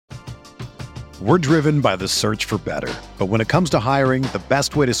We're driven by the search for better. But when it comes to hiring, the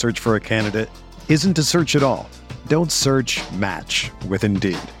best way to search for a candidate isn't to search at all. Don't search, match with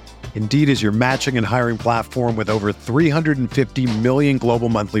Indeed. Indeed is your matching and hiring platform with over 350 million global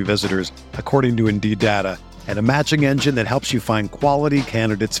monthly visitors, according to Indeed data, and a matching engine that helps you find quality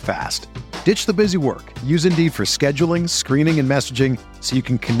candidates fast. Ditch the busy work. Use Indeed for scheduling, screening, and messaging so you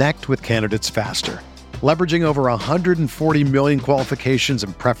can connect with candidates faster. Leveraging over 140 million qualifications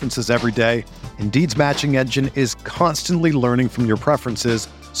and preferences every day, Indeed's matching engine is constantly learning from your preferences,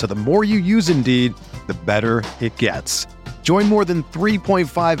 so the more you use Indeed, the better it gets. Join more than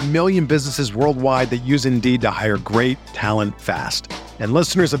 3.5 million businesses worldwide that use Indeed to hire great talent fast. And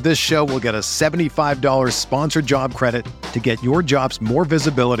listeners of this show will get a $75 sponsored job credit to get your jobs more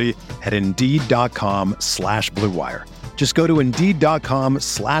visibility at Indeed.com/Blue Wire. Just go to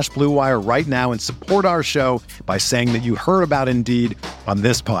Indeed.com/Blue Wire right now and support our show by saying that you heard about Indeed on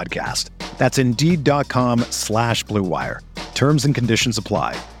this podcast. That's Indeed.com/Blue Wire. Terms and conditions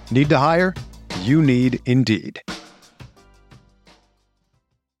apply. Need to hire? You need Indeed.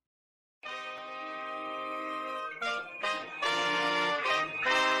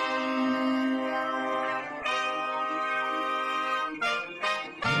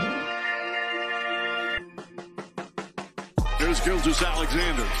 Here's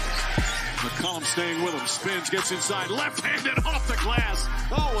Gilgeous-Alexander. McCollum staying with him. Spins, gets inside. Left-handed off the glass.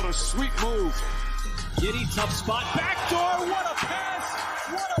 Oh, what a sweet move. Giddy, tough spot. Backdoor. What a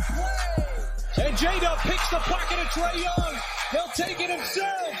pass. What a play. And J-Dub picks the pocket of Trae Young. He'll take it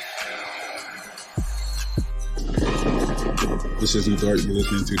himself. This is Dart. You're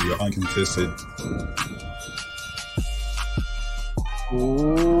listening to the Uncontested.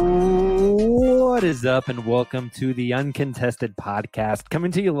 What is up, and welcome to the Uncontested Podcast,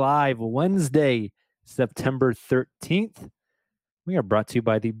 coming to you live Wednesday, September 13th. We are brought to you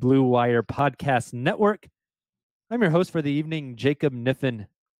by the Blue Wire Podcast Network. I'm your host for the evening, Jacob Niffen.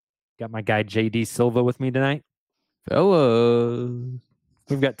 Got my guy JD Silva with me tonight. Hello.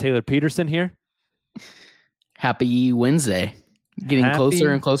 We've got Taylor Peterson here. Happy Wednesday. Getting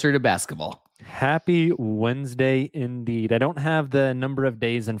closer and closer to basketball. Happy Wednesday indeed. I don't have the number of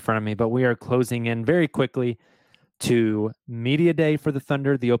days in front of me, but we are closing in very quickly to Media Day for the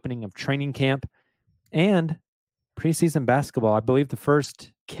Thunder, the opening of training camp, and preseason basketball. I believe the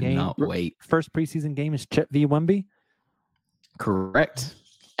first preseason game is Chet v. Wemby. Correct.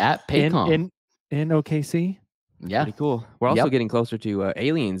 At Paycom. In OKC. Yeah. Pretty cool. We're also getting closer to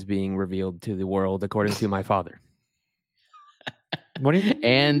aliens being revealed to the world, according to my father. What do you,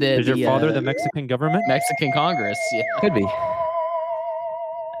 and is your father the Mexican government? Mexican Congress. Yeah. Could be.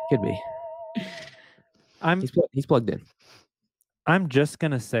 He's plugged in. I'm just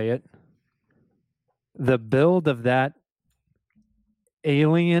going to say it. The build of that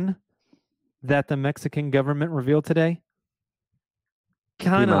alien that the Mexican government revealed today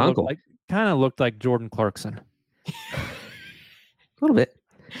kind of looked like Jordan Clarkson. A little bit.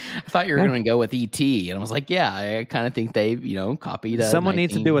 I thought you were going to go with E.T. and I was like, yeah, I kind of think they, copied. Someone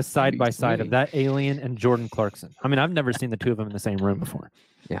needs to do a side-by-side of that alien and Jordan Clarkson. I mean, I've never seen the two of them in the same room before.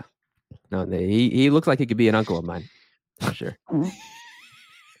 Yeah. No, he looks like he could be an uncle of mine. For sure.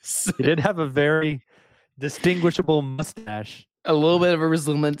 He did have a very distinguishable mustache. A little bit of a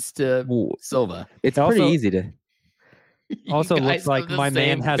resemblance to Silva. It's pretty easy to... Also looks like my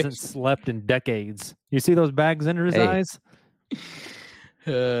man hasn't slept in decades. You see those bags under his eyes?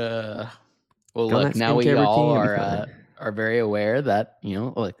 Well, look, now we all are very aware that,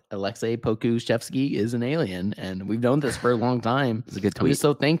 Alexei Pokushevsky is an alien, and we've known this for a long time. It's a good tweet. I'm just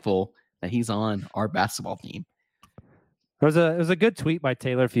so thankful that he's on our basketball team. It was a good tweet by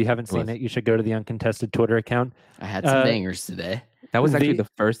Taylor. If you haven't seen it, you should go to the Uncontested Twitter account. I had some bangers today. That was actually the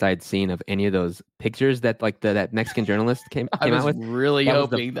first I'd seen of any of those pictures that that Mexican journalist came out with. I was really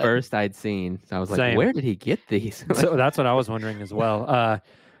hoping that first I'd seen. So I was like, where did he get these? So that's what I was wondering as well.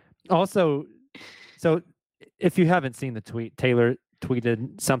 Also, so if you haven't seen the tweet, Taylor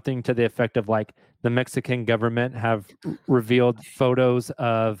tweeted something to the effect of like the Mexican government have revealed photos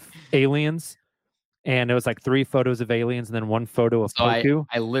of aliens. And it was like 3 photos of aliens and then 1 photo of Poku.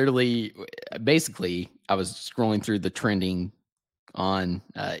 I literally, I was scrolling through the trending on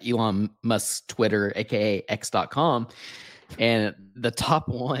Elon Musk's Twitter, aka X.com, and the top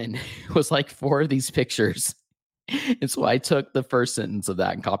one was like 4 of these pictures. And so I took the first sentence of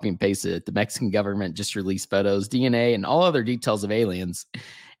that and copy and pasted it. The Mexican government just released photos, DNA, and all other details of aliens.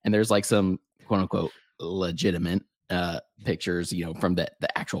 And there's like some quote unquote legitimate pictures, from the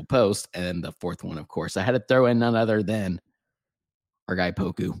actual post. And the 4th one, of course, I had to throw in none other than our guy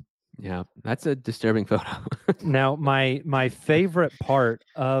Poku. Yeah, that's a disturbing photo. Now, my favorite part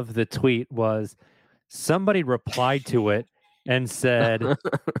of the tweet was somebody replied to it and said,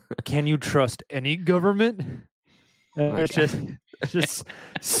 "Can you trust any government?" It's just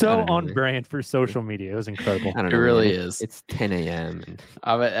so on brand for social media. It was incredible. I don't It know. really man. is. It's 10 a.m. and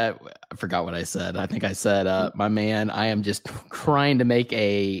I forgot what I said. I think I said, my man, I am just trying to make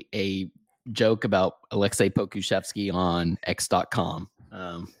a joke about Alexei Pokushevsky on X.com.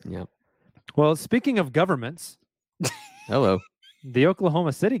 Yep. Well, speaking of governments, Hello. the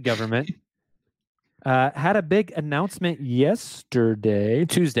Oklahoma City government had a big announcement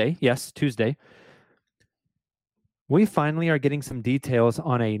Tuesday. Yes, Tuesday. We finally are getting some details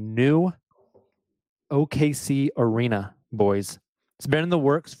on a new OKC arena, boys. It's been in the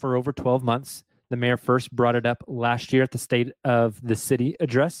works for over 12 months. The mayor first brought it up last year at the State of the City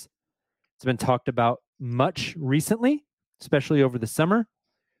address. It's been talked about much recently, especially over the summer.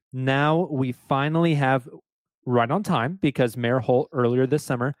 Now we finally have, right on time, because Mayor Holt earlier this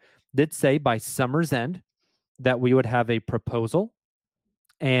summer did say by summer's end that we would have a proposal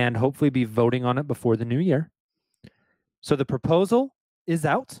and hopefully be voting on it before the new year. So the proposal is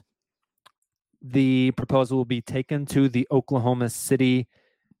out. The proposal will be taken to the Oklahoma City,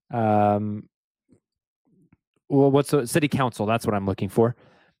 City Council? That's what I'm looking for.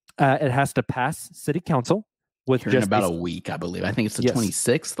 It has to pass City Council with Here in about a week, I believe. I think it's the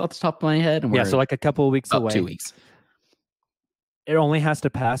 26th off the top of my head. And so like a couple of weeks away. 2 weeks. It only has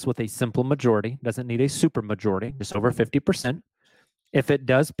to pass with a simple majority. Doesn't need a super majority, just over 50%. If it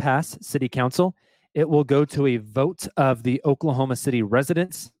does pass City Council, it will go to a vote of the Oklahoma City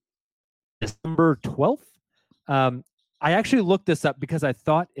residents December 12th. I actually looked this up because I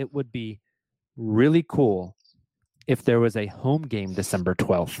thought it would be really cool if there was a home game December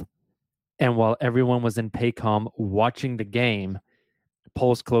 12th. And while everyone was in Paycom watching the game,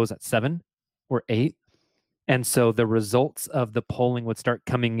 polls close at 7 or 8. And so the results of the polling would start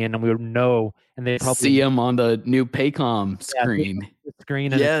coming in and we would know. And they probably see them on the new Paycom screen. The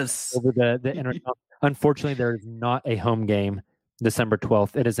screen and yes. Over the internet. Unfortunately, there is not a home game December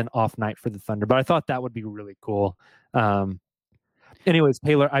 12th. It is an off night for the Thunder, but I thought that would be really cool. Anyways,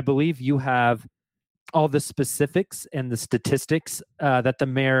 Taylor, I believe you have all the specifics and the statistics that the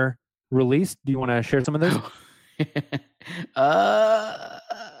mayor released. Do you want to share some of those?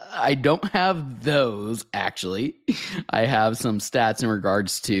 I don't have those, actually. I have some stats in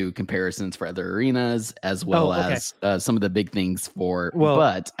regards to comparisons for other arenas, as well as some of the big things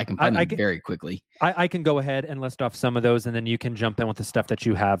but I can find them very quickly. I can go ahead and list off some of those, and then you can jump in with the stuff that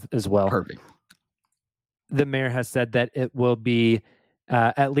you have as well. Perfect. The mayor has said that it will be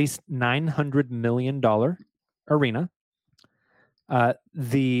at least $900 million arena.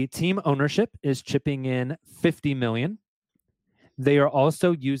 The team ownership is chipping in $50 million. They are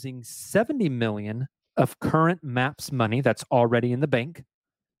also using $70 million of current MAPS money that's already in the bank.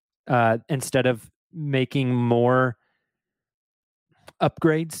 Instead of making more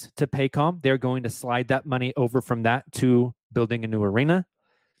upgrades to Paycom, they're going to slide that money over from that to building a new arena.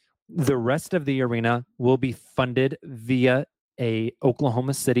 The rest of the arena will be funded via a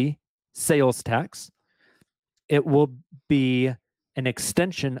Oklahoma City sales tax. It will be an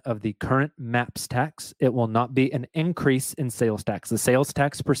extension of the current MAPS tax. It will not be an increase in sales tax. The sales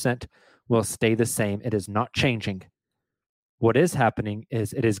tax percent will stay the same. It is not changing. What is happening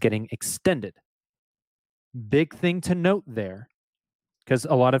is it is getting extended. Big thing to note there, because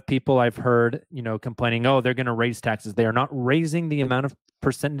a lot of people I've heard, complaining, they're going to raise taxes. They are not raising the amount of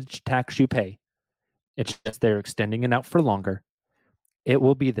percentage tax you pay. It's just they're extending it out for longer. It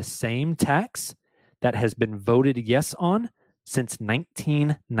will be the same tax that has been voted yes on since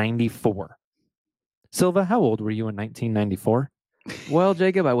 1994. Silva, how old were you in 1994? Well,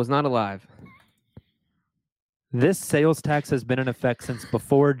 Jacob, I was not alive. This sales tax has been in effect since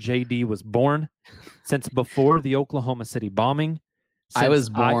before JD was born, since before the Oklahoma City bombing. I was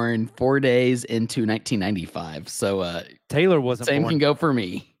born 4 days into 1995. So Taylor wasn't same born. Can go for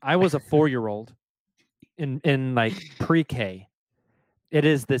me. I was a 4-year-old in like pre-K. It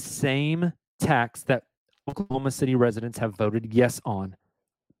is the same tax that Oklahoma City residents have voted yes on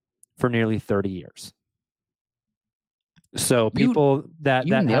for nearly 30 years. So people that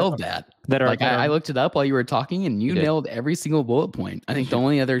nailed that. I looked it up while you were talking, and you nailed every single bullet point. I think the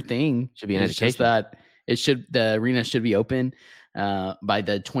only other thing should be an education. That the arena should be open by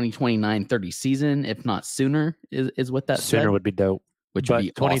the 2029-30 season, if not sooner. Is what that sooner said. Would be dope. Which would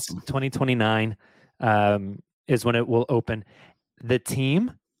be awesome. 2029 is when it will open. The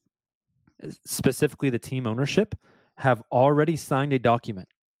team, specifically the team ownership, have already signed a document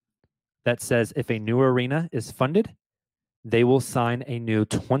that says if a new arena is funded, they will sign a new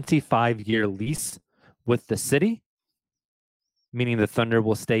 25-year lease with the city, meaning the Thunder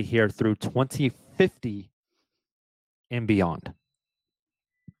will stay here through 2050 and beyond.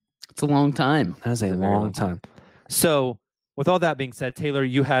 It's a long time. That is a long time. So, with all that being said, Taylor,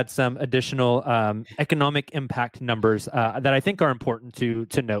 you had some additional economic impact numbers that I think are important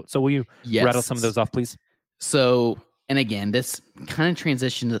to note. So, will you rattle some of those off, please? So, and again, this kind of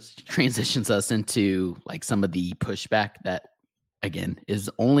transitions us into like some of the pushback that, again, is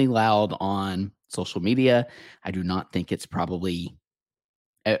only loud on social media. I do not think it's probably,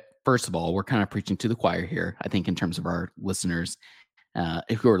 first of all, we're kind of preaching to the choir here. I think in terms of our listeners,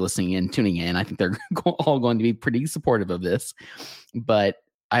 who are listening in, tuning in, I think they're all going to be pretty supportive of this. But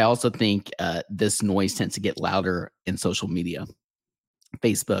I also think this noise tends to get louder in social media,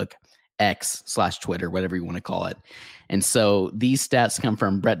 Facebook, X/Twitter, whatever you want to call it. And so these stats come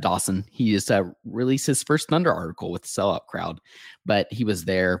from Brett Dawson. He just released his first Thunder article with the sellout crowd, but he was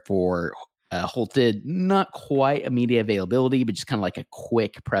there for Holt did not quite a media availability, but just kind of like a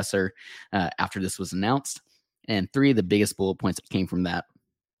quick presser after this was announced. And three of the biggest bullet points that came from that.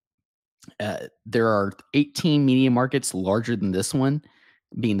 There are 18 media markets larger than this one,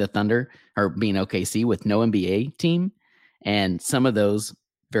 being the Thunder or being OKC with no NBA team. And some of those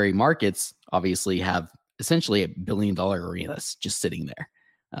very markets obviously have essentially $1 billion arenas just sitting there.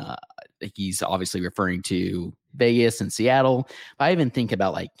 He's obviously referring to Vegas and Seattle. But I even think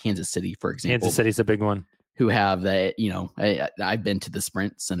about like Kansas City, for example. Kansas City's a big one. Who have that, I've been to the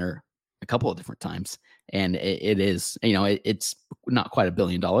Sprint Center a couple of different times, and it is, it's not quite $1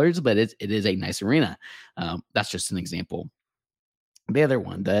 billion, but it is a nice arena. That's just an example. The other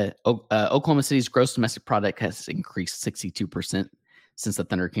one, the Oklahoma City's gross domestic product has increased 62% since the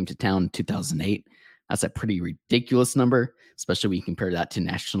Thunder came to town in 2008. That's a pretty ridiculous number, especially when you compare that to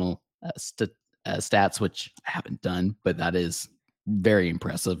national stats, which I haven't done, but that is very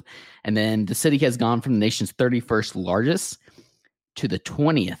impressive. And then the city has gone from the nation's 31st largest to the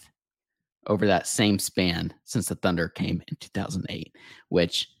 20th over that same span since the Thunder came in 2008,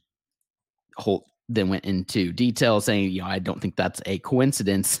 which Holt then went into detail saying, I don't think that's a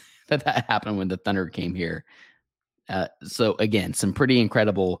coincidence that happened when the Thunder came here. So again, some pretty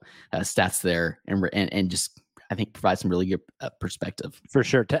incredible stats there, and just I think provide some really good perspective. For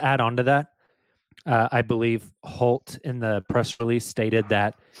sure. To add on to that, I believe Holt in the press release stated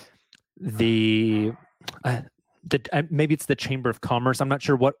that maybe it's the Chamber of Commerce. I'm not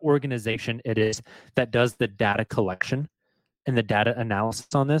sure what organization it is that does the data collection and the data analysis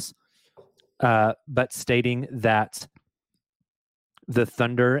on this, but stating that the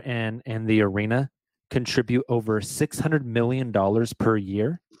Thunder and the arena contribute over $600 million per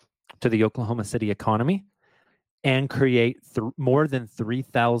year to the Oklahoma City economy and create more than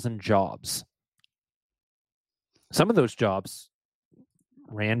 3,000 jobs. Some of those jobs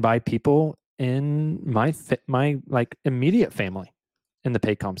ran by people in my like immediate family in the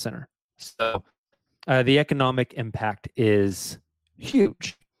Paycom Center. So the economic impact is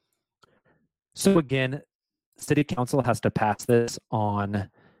huge. So again, City Council has to pass this on,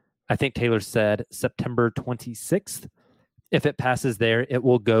 I think Taylor said, September 26th. If it passes there, it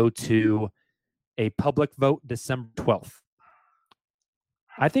will go to a public vote December 12th.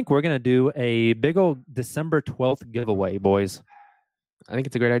 I think we're going to do a big old December 12th giveaway, boys. I think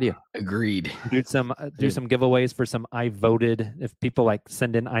it's a great idea. Agreed. Do some giveaways for some I voted. If people like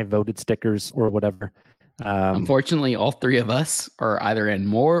send in I voted stickers or whatever. Unfortunately, all three of us are either in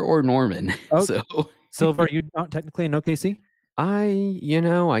Moore or Norman. Oh, so Silver, you're not technically in OKC?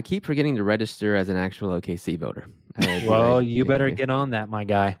 I keep forgetting to register as an actual OKC voter. Well, you better get on that, my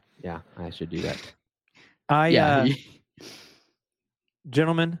guy. Yeah, I should do that.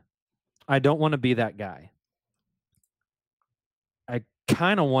 Gentlemen, I don't want to be that guy. I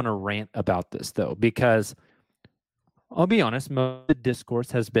kind of want to rant about this, though, because I'll be honest, most of the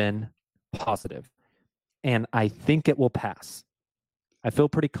discourse has been positive, and I think it will pass. I feel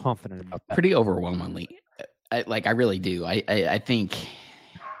pretty confident about that. Pretty overwhelmingly. I really do. I think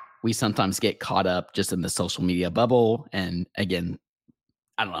we sometimes get caught up just in the social media bubble. And again,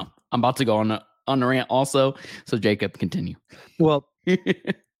 I don't know. I'm about to go on a rant also. So Jacob, continue. Well,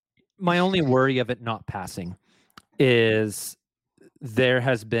 my only worry of it not passing is there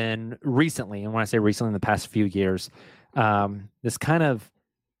has been recently, and when I say recently, in the past few years, this kind of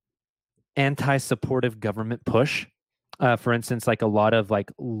anti-supportive government push. For instance, like a lot of like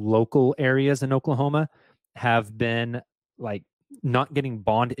local areas in Oklahoma have been like not getting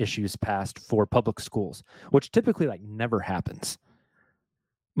bond issues passed for public schools, which typically like never happens.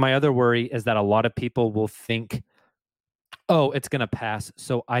 My other worry is that a lot of people will think, oh, it's going to pass,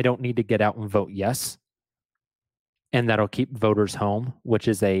 so I don't need to get out and vote yes. and that'll keep voters home, which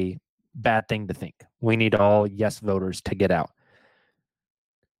is a bad thing to think. We need all yes voters to get out.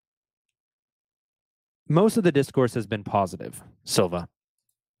 Most of the discourse has been positive, Silva.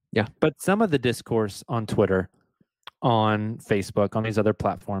 Yeah. But some of the discourse on Twitter, on Facebook, on these other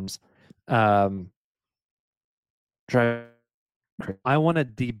platforms, I want to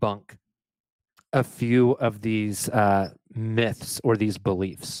debunk a few of these myths or these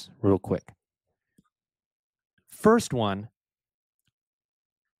beliefs real quick. First one,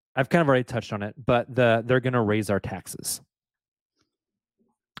 I've kind of already touched on it, but they're going to raise our taxes.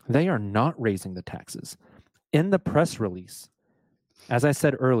 They are not raising the taxes. In the press release, as I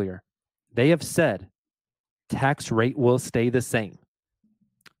said earlier, they have said tax rate will stay the same.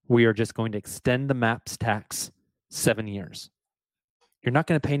 We are just going to extend the MAPS tax 7 years. You're not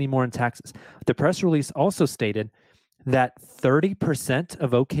going to pay any more in taxes. The press release also stated that 30%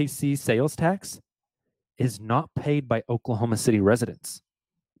 of OKC sales tax is not paid by Oklahoma City residents.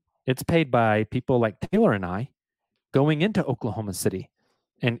 It's paid by people like Taylor and I going into Oklahoma City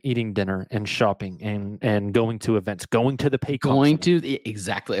and eating dinner and shopping and going to events, going to the Paycom.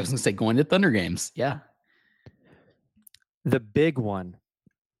 Exactly. I was going to say going to Thunder games. Yeah. The big one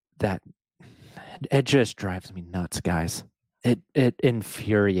that it just drives me nuts, guys. It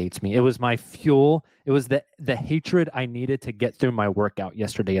infuriates me. It was my fuel. It was the hatred I needed to get through my workout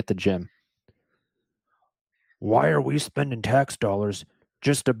yesterday at the gym. Why are we spending tax dollars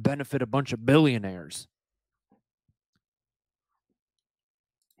just to benefit a bunch of billionaires?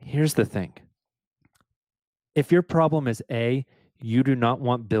 Here's the thing. If your problem is A, you do not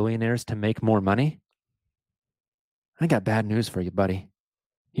want billionaires to make more money, I got bad news for you, buddy.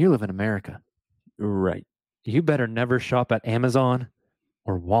 You live in America. Right. You better never shop at Amazon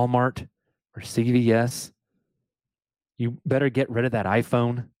or Walmart or CVS. You better get rid of that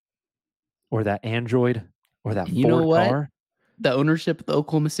iPhone or that Android or that Ford car. The ownership of the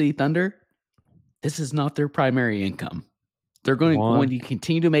Oklahoma City Thunder, this is not their primary income. They're going to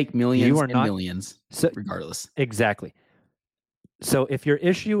continue to make millions and millions regardless. Exactly. So if your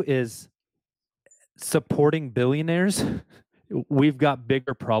issue is supporting billionaires, we've got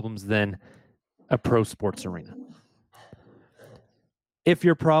bigger problems than a pro sports arena. If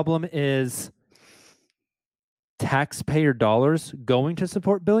your problem is taxpayer dollars going to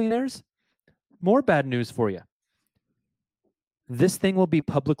support billionaires, more bad news for you. This thing will be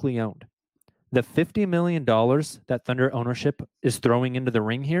publicly owned. The $50 million that Thunder ownership is throwing into the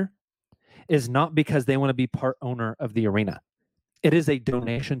ring here is not because they want to be part owner of the arena. It is a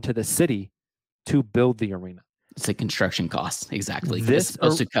donation to the city to build the arena. It's a construction cost. Exactly. It's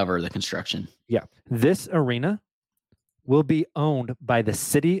supposed to cover the construction. Yeah. This arena will be owned by the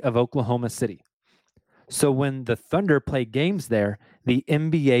city of Oklahoma City. So when the Thunder play games there, the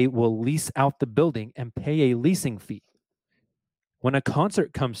NBA will lease out the building and pay a leasing fee. When a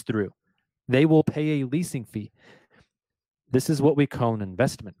concert comes through, they will pay a leasing fee. This is what we call an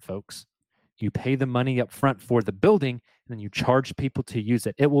investment, folks. You pay the money up front for the building, and then you charge people to use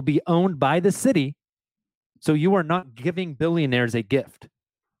it. It will be owned by the city, so you are not giving billionaires a gift.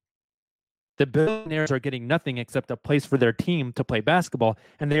 The billionaires are getting nothing except a place for their team to play basketball,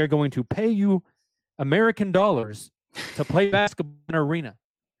 and they are going to pay you American dollars to play basketball in an arena.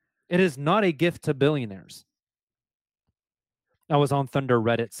 It is not a gift to billionaires. I was on Thunder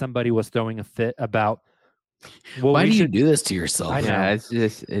Reddit. Somebody was throwing a fit about, well, why do you do this to yourself? I know. Yeah,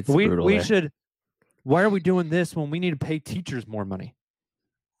 it's brutal. We should. Why are we doing this when we need to pay teachers more money?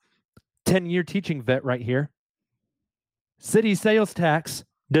 10-year teaching vet right here. City sales tax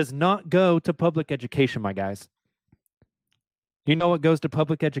does not go to public education, my guys. You know what goes to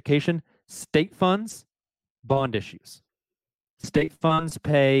public education? State funds, bond issues. State funds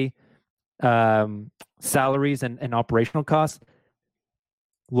pay salaries and operational costs.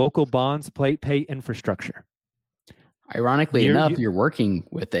 Local bonds pay infrastructure. Ironically enough, you're working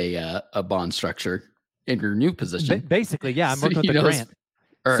with a bond structure in your new position. Basically, yeah, I'm working with a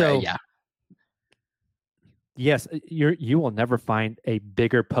grant. Yeah. Yes, you will never find a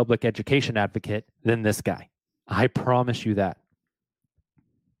bigger public education advocate than this guy. I promise you that.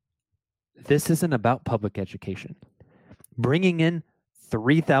 This isn't about public education. Bringing in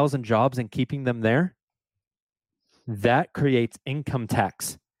 3,000 jobs and keeping them there, that creates income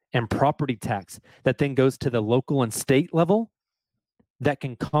tax and property tax that then goes to the local and state level that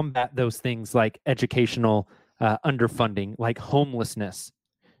can combat those things like educational underfunding, like homelessness.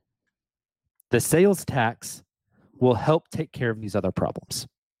 The sales tax will help take care of these other problems.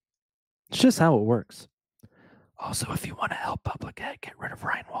 It's just how it works. Also, if you want to help public ed, get rid of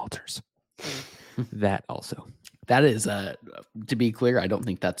Ryan Walters. That also. That is, to be clear, I don't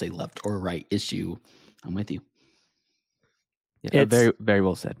think that's a left or right issue. I'm with you. Yeah, very, very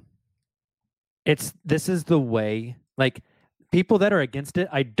well said. This is the way, like, people that are against it,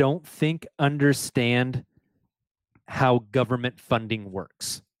 I don't think understand how government funding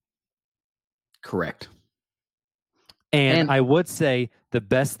works. Correct. And I would say the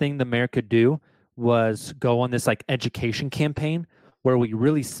best thing the mayor could do was go on this like education campaign where we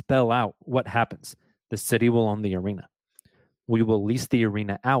really spell out what happens. The city will own the arena. We will lease the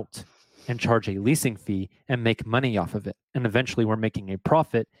arena out and charge a leasing fee and make money off of it. And eventually we're making a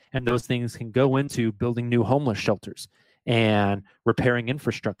profit, and those things can go into building new homeless shelters and repairing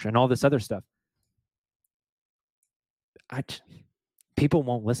infrastructure and all this other stuff. People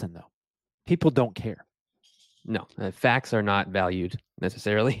won't listen, though. People don't care. No, facts are not valued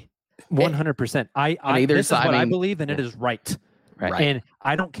necessarily. 100%. This is what I believe, and it is right. And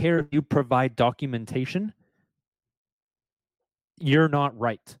I don't care if you provide documentation. You're not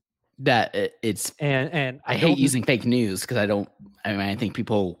right. That it's and I hate using fake news because I think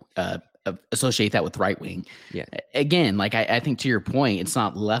people associate that with right wing. Yeah. Again, like I think to your point, it's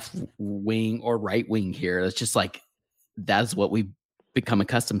not left wing or right wing here. It's just like that's what we've become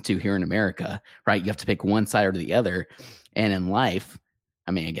accustomed to here in America, right? You have to pick one side or the other. And in life,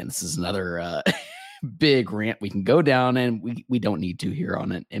 I mean, again, this is another big rant we can go down, and we don't need to here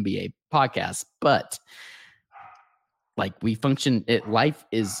on an NBA podcast, but like we function, life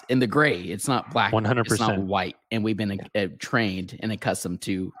is in the gray. It's not black. 100%. It's not white. And we've been trained and accustomed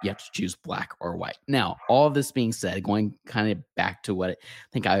to, you have to choose black or white. Now, all of this being said, going kind of back to what I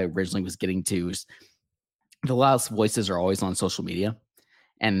think I originally was getting to, is the loudest voices are always on social media.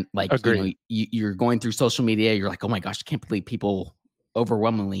 And like, you're going through social media, you're like, oh my gosh, I can't believe people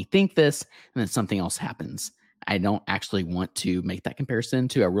overwhelmingly think this. And then something else happens. I don't actually want to make that comparison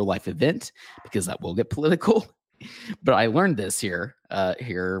to a real life event because that will get political. But I learned this here, I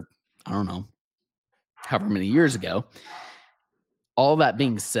don't know, however many years ago. All that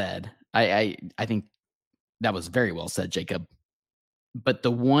being said, I think that was very well said, Jacob. But the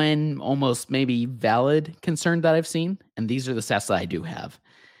one almost maybe valid concern that I've seen, and these are the stats that I do have,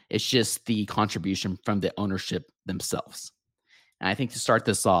 it's just the contribution from the ownership themselves. And I think to start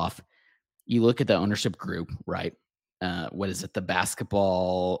this off, you look at the ownership group, right? What is it? The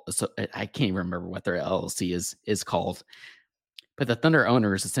basketball. So I can't even remember what their LLC is called. But the Thunder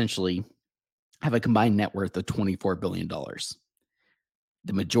owners essentially have a combined net worth of $24 billion.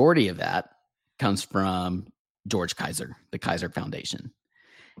 The majority of that comes from George Kaiser, the Kaiser Foundation.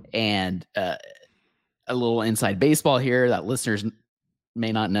 And a little inside baseball here that listeners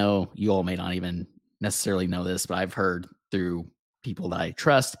may not know. You all may not even necessarily know this, but I've heard through people that I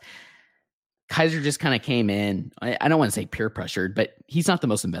trust. Kaiser just kind of came in. I don't want to say peer pressured, but he's not the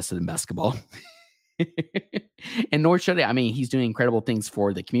most invested in basketball. And nor should he. I mean, he's doing incredible things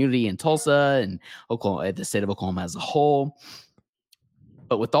for the community in Tulsa and Oklahoma, the state of Oklahoma as a whole.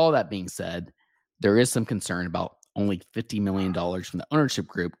 But with all that being said, there is some concern about only $50 million from the ownership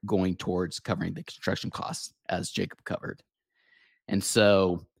group going towards covering the construction costs, as Jacob covered. And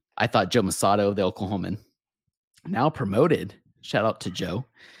so I thought Joe Masato, the Oklahoman, now promoted, shout out to Joe.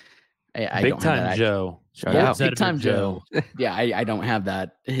 Big time Joe. Big time Joe. Yeah, I don't have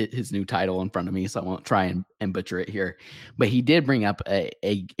that, his new title in front of me, so I won't try and butcher it here. But he did bring up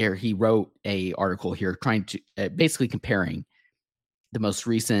he wrote a article here trying to basically comparing the most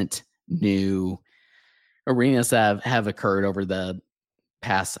recent new arenas that have occurred over the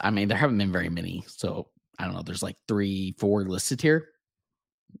past. I mean, there haven't been very many, so I don't know. There's like 3-4 listed here,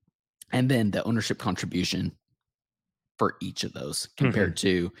 and then the ownership contribution for each of those compared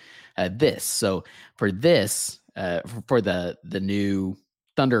to this. So for this, for the new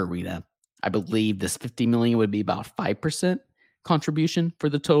Thunder Arena, I believe this $50 million would be about 5% contribution for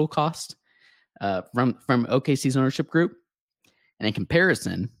the total cost from OKC's ownership group. And in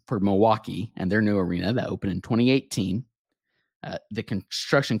comparison, for Milwaukee and their new arena that opened in 2018, the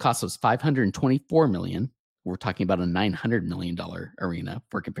construction cost was $524 million. We're talking about a $900 million arena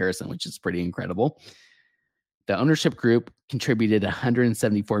for comparison, which is pretty incredible. The ownership group contributed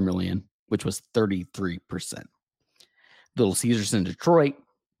 $174 million, which was 33%. Little Caesars in Detroit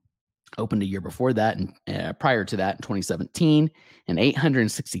opened a year before that, and prior to that, in 2017, an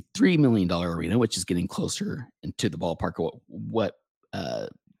 $863 million arena, which is getting closer into the ballpark of what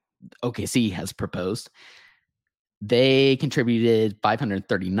OKC has proposed. They contributed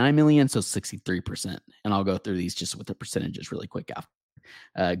 $539 million, so 63%. And I'll go through these just with the percentages really quick after.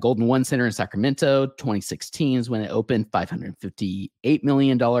 Golden One Center in Sacramento, 2016 is when it opened, $558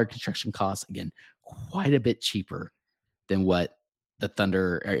 million construction costs. Again, quite a bit cheaper than what the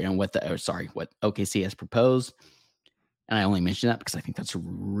Thunder and what OKC has proposed. And I only mention that because I think that's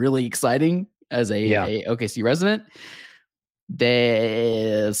really exciting as a OKC resident.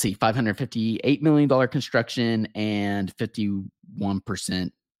 Let's see, $558 million construction and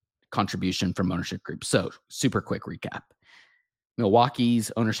 51% contribution from ownership group. So super quick recap.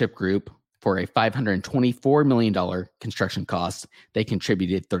 Milwaukee's ownership group, for a $524 million construction cost, they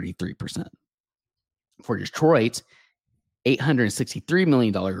contributed 33%. For Detroit, $863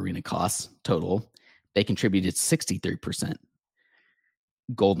 million arena costs total, they contributed 63%.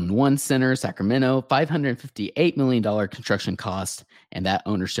 Golden One Center, Sacramento, $558 million construction cost, and that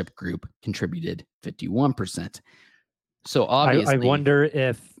ownership group contributed 51%. So obviously, I wonder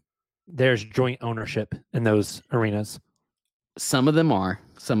if there's joint ownership in those arenas. some of them are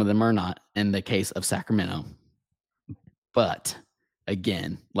not in the case of Sacramento. But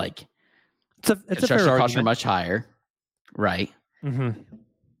again, like It's a construction fair costs are argument. much higher, right? Mm-hmm.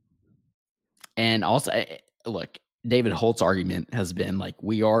 And also, look, David Holt's argument has been like,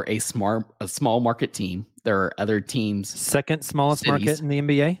 we are a small market team. There are other teams. Second smallest cities, market in the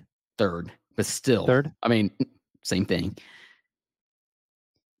NBA. Third, but still. Third. I mean, same thing.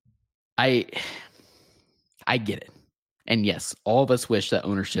 I get it. And yes, all of us wish that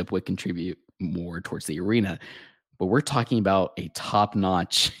ownership would contribute more towards the arena. But we're talking about a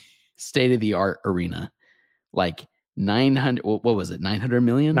top-notch, state-of-the-art arena. Like 900, what was it? 900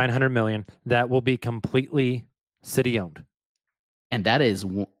 million? 900 million. That will be completely city-owned. And that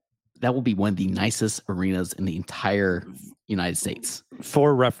will be one of the nicest arenas in the entire United States.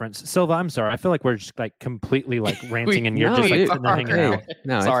 For reference, Silva, I'm sorry. I feel like we're just like completely like ranting, and you're No, just like dude. sitting there hanging out.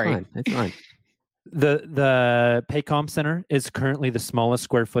 No, Sorry. it's fine. It's fine. The Paycom Center is currently the smallest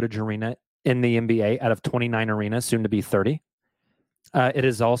square footage arena in the NBA out of 29 arenas, soon to be 30. It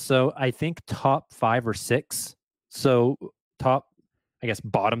is also, I think, top 5 or 6. So top, I guess,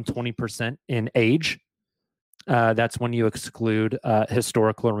 bottom 20% in age. That's when you exclude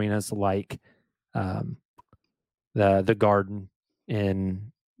historical arenas like the Garden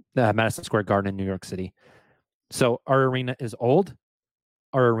in Madison Square Garden in New York City. So our arena is old.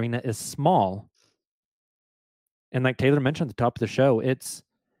 Our arena is small. And like Taylor mentioned at the top of the show,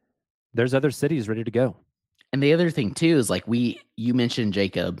 there's other cities ready to go. And the other thing too is like you mentioned,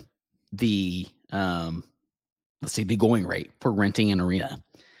 Jacob, the the going rate for renting an arena.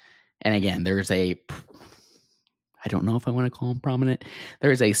 And again, I don't know if I want to call him prominent.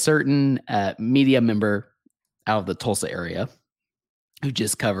 There is a certain media member out of the Tulsa area who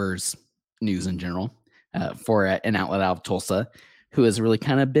just covers news in general for an outlet out of Tulsa, who has really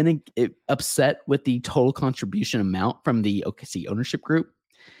kind of been upset with the total contribution amount from the OKC ownership group.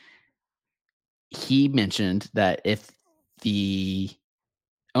 He mentioned that if the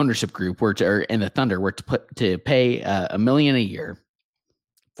ownership group and the Thunder were to pay $1 million a year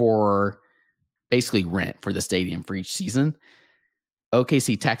for basically rent for the stadium for each season,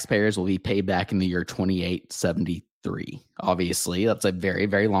 OKC taxpayers will be paid back in the year 2873. Obviously, that's a very,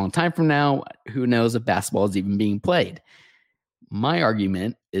 very long time from now. Who knows if basketball is even being played? My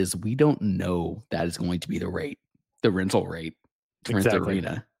argument is we don't know that is going to be the rental rate to rent the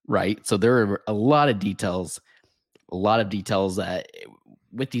arena, right? So there are a lot of details that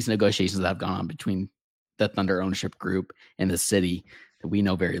with these negotiations that have gone on between the Thunder ownership group and the city that we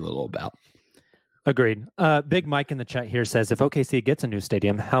know very little about. Agreed. Big Mike in the chat here says, if OKC gets a new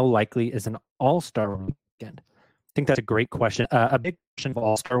stadium, how likely is an all-star weekend? I think that's a great question. A big question of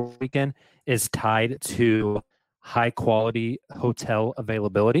all-star weekend is tied to high-quality hotel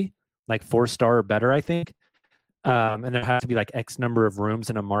availability, like 4-star or better, I think. And there has to be like X number of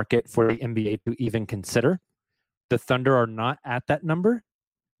rooms in a market for the NBA to even consider. The Thunder are not at that number,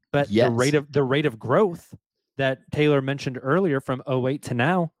 but Yes. the rate of growth that Taylor mentioned earlier from 2008 to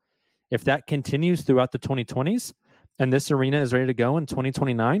now, if that continues throughout the 2020s and this arena is ready to go in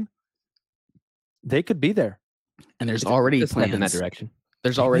 2029, they could be there. And there's already It's a step plans in that direction.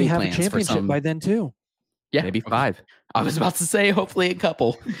 There's already have plans a championship for some by then too. Yeah, Maybe 5. I was about to say hopefully a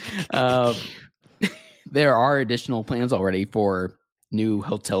couple. There are additional plans already for new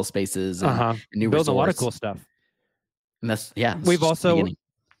hotel spaces and new Build resorts. a lot of cool stuff. And that's We've just the also beginning.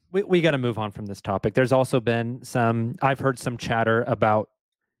 we got to move on from this topic. There's also been I've heard some chatter about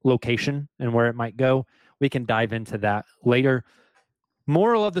location and where it might go. We can dive into that later.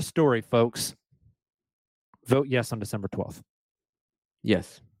 Moral of the story, folks: vote yes on December 12th.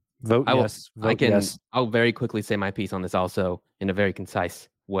 Yes. Vote I will- yes. Vote yes. I'll very quickly say my piece on this also in a very concise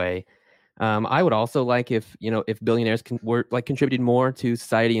way. I would also like if billionaires were like contributed more to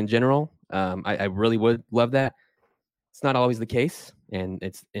society in general. I really would love that. It's not always the case, and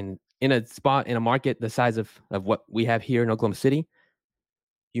it's in a spot in a market the size of what we have here in Oklahoma City.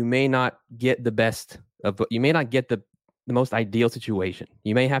 You may not get the best of, you may not get the most ideal situation.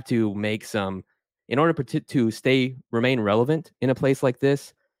 You may have to make some in order to remain relevant in a place like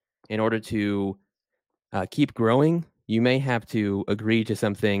this, in order to keep growing, you may have to agree to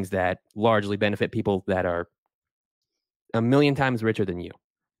some things that largely benefit people that are a million times richer than you.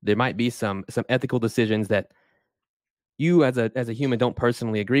 There might be some ethical decisions that you as a human don't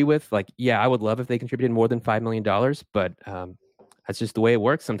personally agree with. Like, yeah, I would love if they contributed more than $5 million, but that's just the way it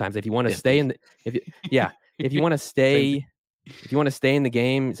works sometimes. If you want to stay in if you want to stay in the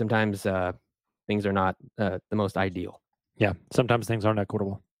game, sometimes things are not the most ideal. Yeah, sometimes things aren't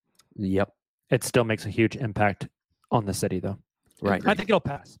equitable. Yep. It still makes a huge impact on the city, though. Right. I think it'll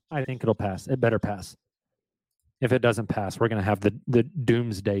pass. It better pass. If it doesn't pass, we're going to have the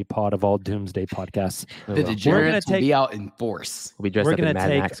doomsday pod of all doomsday podcasts. The degenerates will be out in force. We'll be dressed We're up in going to Mad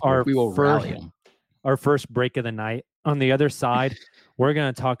take Max. We will rally them. our first break of the night. On the other side, we're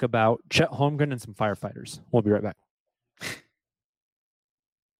going to talk about Chet Holmgren and some firefighters. We'll be right back.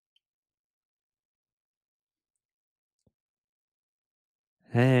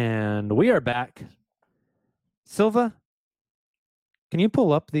 And we are back. Silva, can you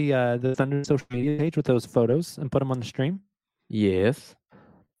pull up the Thunder social media page with those photos and put them on the stream? Yes.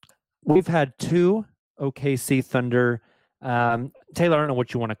 We've had two OKC Thunder. Taylor, I don't know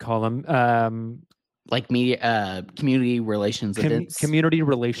what you want to call them. Like media, community relations events. Community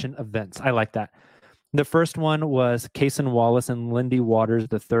relation events. I like that. The first one was Kason Wallace and Lindy Waters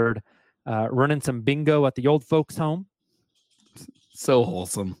III running some bingo at the old folks' home. So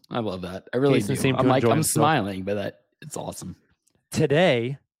wholesome. I love that. I really do. I'm smiling, but it's awesome.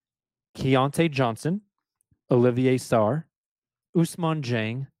 Today, Keontae Johnson, Olivier Sarr, Ousmane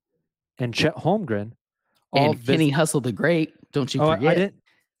Dieng, and Chet Holmgren. And Kenny Hustle the Great. Don't you forget.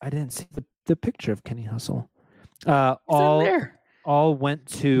 I didn't see the picture of Kenny Hustle. All went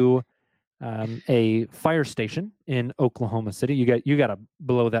to a fire station in Oklahoma City. You got to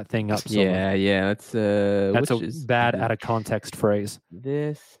blow that thing up. Yeah. That's a bad out of context phrase.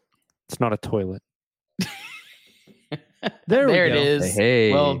 This. It's not a toilet. There it go. is.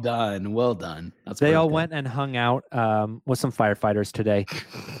 Hey. Well done. They all went and hung out with some firefighters today.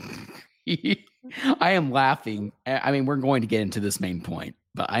 I am laughing. I mean, we're going to get into this main point,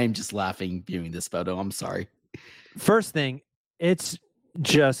 but I am just laughing viewing this photo. I'm sorry. First thing, it's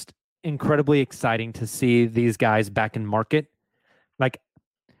just incredibly exciting to see these guys back in market. Like,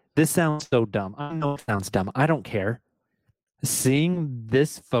 this sounds so dumb. I know it sounds dumb. I don't care. Seeing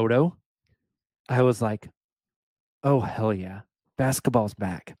this photo, I was like, oh, hell yeah. Basketball's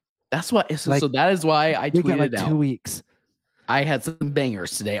back. That's what. So that is why I tweeted out. 2 weeks. I had some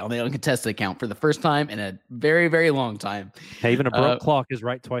bangers today on the uncontested account for the first time in a very, very long time. Hey, even a broke clock is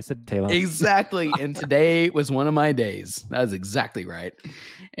right twice a day, Taylor. Exactly. And today was one of my days. That was exactly right.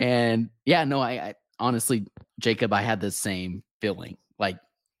 And yeah, no, I honestly, Jacob, I had the same feeling. Like,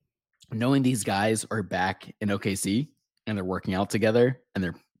 knowing these guys are back in OKC and they're working out together and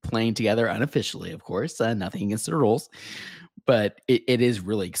they're playing together unofficially, of course, nothing against the rules, but it is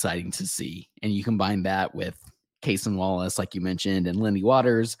really exciting to see. And you combine that with Kason Wallace, like you mentioned, and Lindy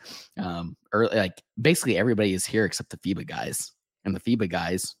Waters. Basically everybody is here except the FIBA guys. And the FIBA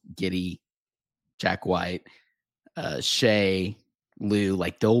guys, Giddey, Jack White, Shea, Lou,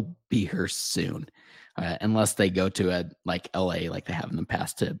 like they'll be here soon. Unless they go to like LA like they have in the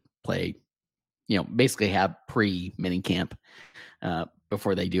past to play, basically have pre-mini camp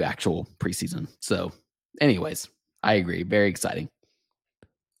before they do actual preseason. So anyways, I agree. Very exciting.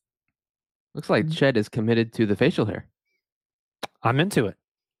 Looks like Chet is committed to the facial hair. I'm into it.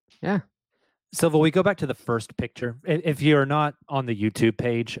 Yeah. Silva, we go back to the first picture. If you're not on the YouTube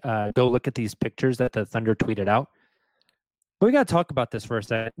page, go look at these pictures that the Thunder tweeted out. But we got to talk about this for a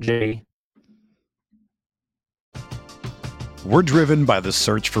second, Jay. We're driven by the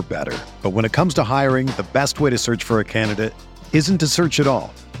search for better. But when it comes to hiring, the best way to search for a candidate isn't to search at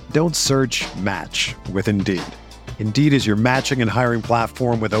all. Don't search, match with Indeed. Indeed is your matching and hiring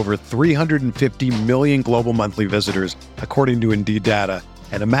platform with over 350 million global monthly visitors, according to Indeed data,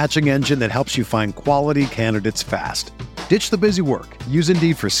 and a matching engine that helps you find quality candidates fast. Ditch the busy work. Use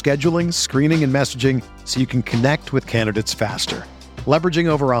Indeed for scheduling, screening, and messaging so you can connect with candidates faster. Leveraging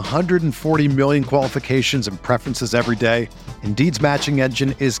over 140 million qualifications and preferences every day, Indeed's matching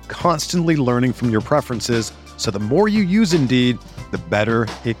engine is constantly learning from your preferences, so the more you use Indeed, the better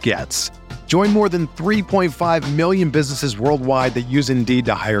it gets. Join more than 3.5 million businesses worldwide that use Indeed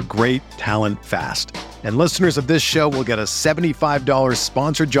to hire great talent fast. And listeners of this show will get a $75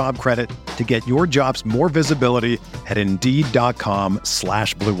 sponsored job credit to get your jobs more visibility at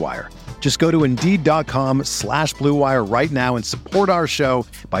Indeed.com/Blue Wire. Just go to Indeed.com/Blue Wire right now and support our show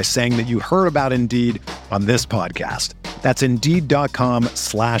by saying that you heard about Indeed on this podcast. That's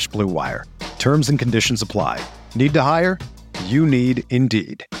Indeed.com/Blue Wire. Terms and conditions apply. Need to hire? You need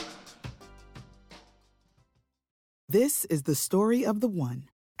Indeed. This is the story of the one.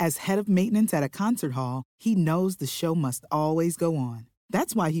 As head of maintenance at a concert hall, he knows the show must always go on.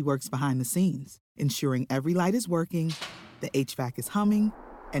 That's why he works behind the scenes, ensuring every light is working, the HVAC is humming,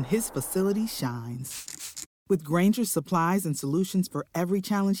 and his facility shines. With Grainger's supplies and solutions for every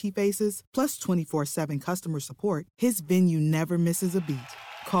challenge he faces, plus 24/7 customer support, his venue never misses a beat.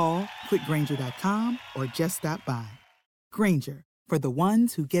 Call quickgrainger.com or just stop by. Grainger, for the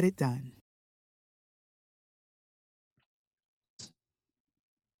ones who get it done.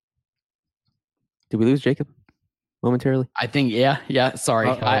 Did we lose Jacob momentarily? I think, yeah. Sorry.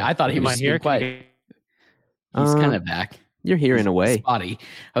 I thought he was here. quiet. He's kind of back. You're here in a way. Spotty.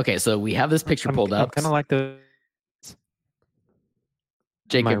 Okay, so we have this picture pulled up. Kind of like the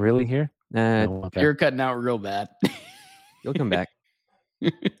Jacob. Am I really here? No, okay. You're cutting out real bad. You'll come back.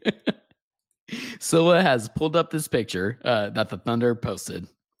 Scylla has pulled up this picture that the Thunder posted,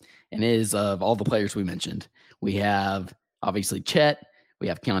 and it is of all the players we mentioned. We have obviously Chet, we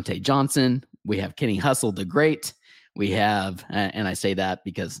have Keontae Johnson, we have Kenny Hustle the Great, we have, and I say that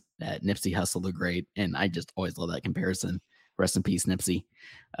because Nipsey Hussle the Great, and I just always love that comparison. Rest in peace, Nipsey.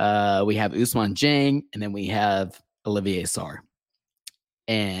 We have Ousmane Dieng, and then we have Olivier Sarr.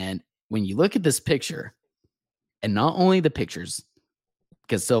 And when you look at this picture, and not only the pictures,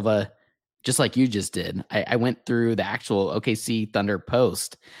 because Silva, just like you just did, I went through the actual OKC Thunder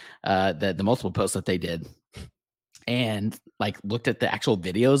post, the multiple posts that they did, and like looked at the actual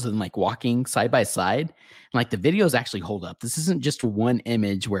videos and like walking side by side, and like the videos actually hold up. This isn't just one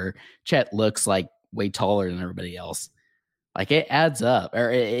image where Chet looks like way taller than everybody else. Like it adds up,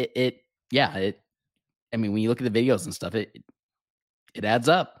 or I mean, when you look at the videos and stuff, it adds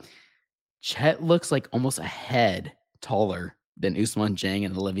up. Chet looks like almost a head taller than Ousmane Dieng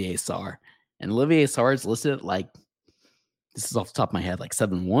and Olivier Sarr. And Olivier Sarr is listed at like, this is off the top of my head, like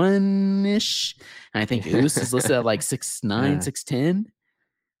 7'1"-ish. And I think Ous is listed at like 6'9", 6'10".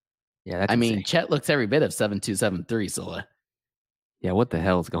 Yeah, that's insane. Chet looks every bit of 7'2", 7'3", Scylla. Yeah, what the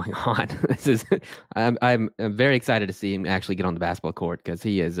hell is going on? I'm very excited to see him actually get on the basketball court because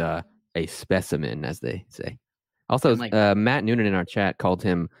he is a specimen, as they say. Also, Matt Noonan in our chat called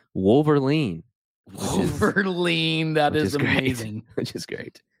him Wolverine. Wolverine, that is amazing. Which is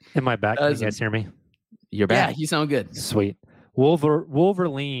great. Am I back? Can you guys hear me? You're back. Yeah, you sound good. Sweet.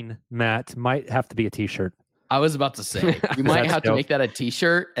 Wolverine, Matt, might have to be a t-shirt. I was about to say, we might have to make that a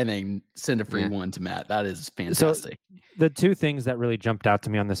t-shirt and then send a free one to Matt. That is fantastic. So the two things that really jumped out to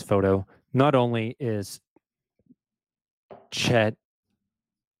me on this photo, not only is Chet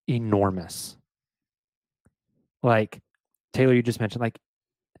enormous, like Taylor, you just mentioned, like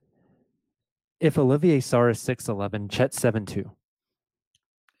if Olivier Sarr is 6'11", Chet's 7'2".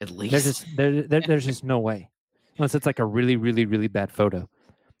 At least. There's just no way. Unless it's like a really, really, really bad photo.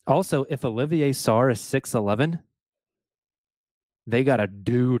 Also, if Olivier Sarr is 6'11", they got a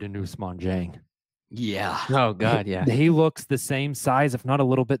dude in Ousmane Dieng. Yeah. Oh, God, yeah. He looks the same size, if not a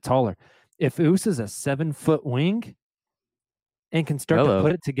little bit taller. If Ous is a 7-foot wing and can start to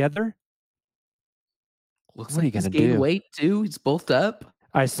put it together, looks what like are you going to do? do? Weight, too. He's bulked up.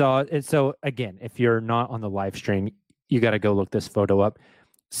 I saw it. So, again, if you're not on the live stream, you got to go look this photo up.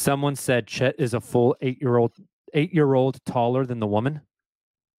 Someone said Chet is a full 8-year-old taller than the woman.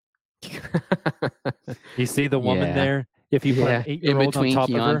 You see the woman there? If you put an 8-year-old on top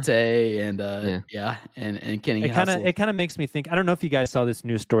of her, and Kenny Hustle. It kind of makes me think. I don't know if you guys saw this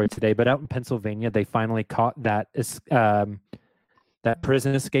news story today, but out in Pennsylvania, they finally caught that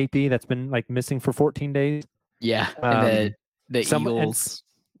prison escapee that's been like missing for 14 days. Yeah, and the Eagles.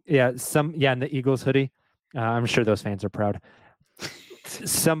 And the Eagles hoodie. I'm sure those fans are proud.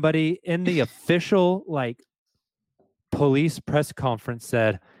 Somebody in the official police press conference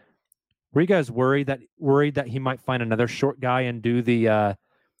said, "Were you guys worried that he might find another short guy and do the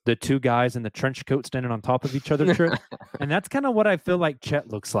two guys in the trench coat standing on top of each other trick?" And that's kind of what I feel like Chet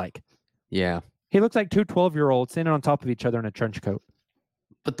looks like. Yeah, he looks like two 12-year-olds standing on top of each other in a trench coat.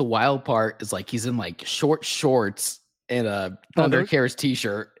 But the wild part is he's in short shorts and a Thunder Cares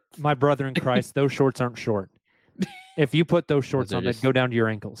t-shirt. My brother in Christ, those shorts aren't short. If you put those shorts on, they'd go down to your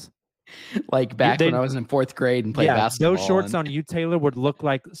ankles. Like back when I was in 4th grade and played basketball. Those shorts on you, Taylor, would look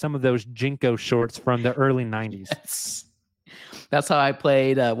like some of those Jinko shorts from the early 90s. Yes. That's how I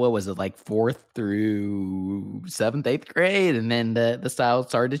played, 4th through 7th, 8th grade. And then the style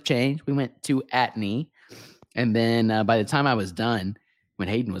started to change. We went to Atney. And then by the time I was done, when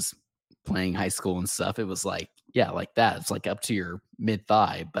Hayden was playing high school and stuff, it was like that. It's like up to your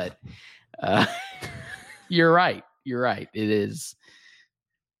mid-thigh. But you're right. It is.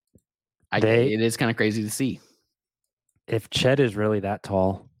 It is kind of crazy to see. If Chet is really that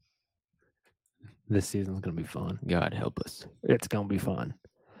tall, this season's going to be fun. God help us. It's going to be fun.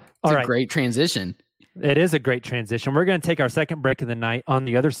 It's a great transition. It is a great transition. We're going to take our second break of the night. On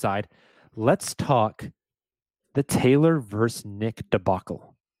the other side, let's talk the Taylor versus Nick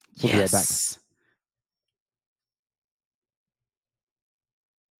debacle. We'll be right back.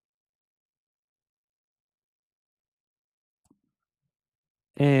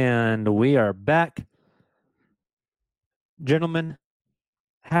 And we are back. Gentlemen,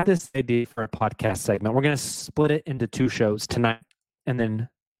 had this idea for a podcast segment. We're going to split it into 2 shows tonight and then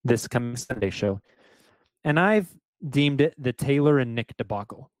this coming Sunday show. And I've deemed it the Taylor and Nick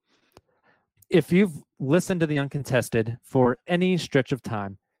debacle. If you've listened to the Uncontested for any stretch of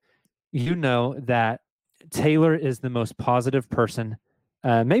time, you know that Taylor is the most positive person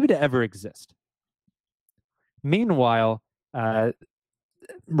maybe to ever exist. Meanwhile,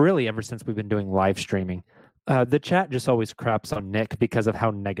 really ever since we've been doing live streaming, the chat just always craps on Nick because of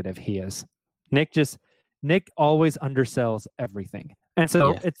how negative he is. Nick always undersells everything. And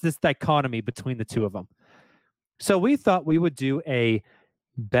so it's this dichotomy between the two of them. So we thought we would do a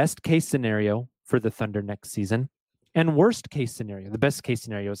best case scenario for the Thunder next season and worst case scenario. The best case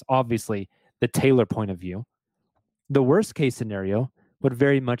scenario is obviously the Taylor point of view. The worst case scenario would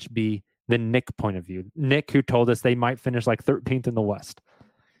very much be the Nick point of view. Nick, who told us they might finish like 13th in the West.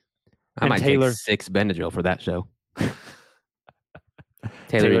 I might take 6 Benadryl for that show.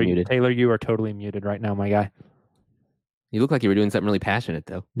 Taylor, you're muted. Taylor, you are totally muted right now, my guy. You look like you were doing something really passionate,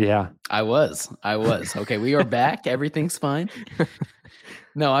 though. Yeah. I was. Okay, we are back. Everything's fine.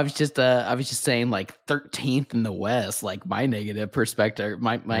 No, I was just saying like 13th in the West, like my negative perspective,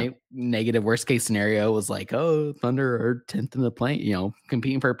 my negative worst case scenario was like, oh, Thunder are 10th in the play,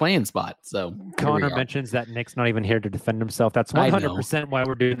 competing for a playing spot. So Connor mentions that Nick's not even here to defend himself. That's 100% why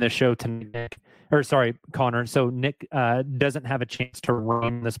we're doing this show tonight, Connor. So Nick doesn't have a chance to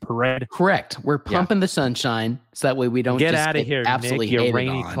run this parade. Correct. We're pumping the sunshine so that way we don't get out of here, absolutely Nick, you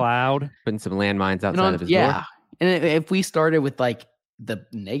rainy cloud. Putting some landmines outside of his door. Yeah. And if we started with like the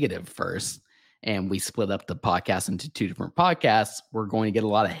negative first and we split up the podcast into 2 different podcasts, we're going to get a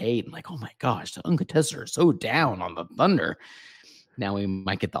lot of hate and like, oh my gosh, the Uncontested are so down on the Thunder. Now we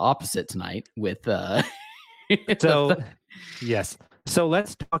might get the opposite tonight with yes. So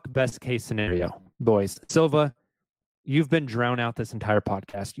let's talk best case scenario, boys. Silva, you've been drowned out this entire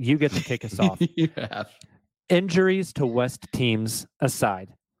podcast. You get to kick us off. You have. Injuries to West teams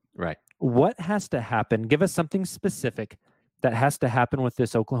aside. Right. What has to happen? Give us something specific that has to happen with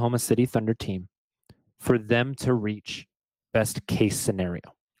this Oklahoma City Thunder team for them to reach best case scenario.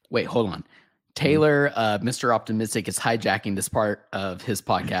 Wait, hold on. Taylor, Mr. Optimistic, is hijacking this part of his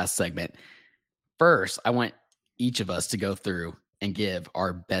podcast segment. First, I want each of us to go through and give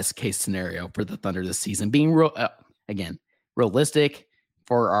our best case scenario for the Thunder this season, being realistic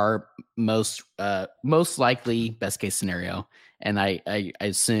for our most likely best case scenario. And I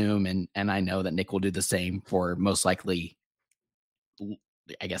assume and I know that Nick will do the same for most likely,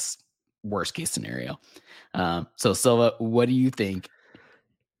 I guess, worst case scenario. So Silva, what do you think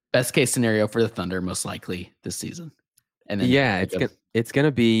best case scenario for the Thunder most likely this season? And then it's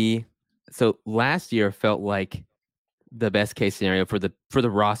gonna be, so last year felt like the best case scenario for the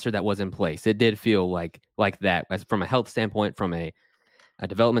roster that was in place. It did feel like that, as from a health standpoint, from a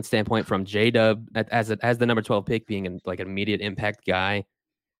development standpoint, from J-Dub as the number 12 pick being an immediate impact guy.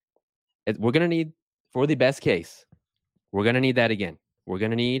 We're gonna need, for the best case, we're going to need that again. We're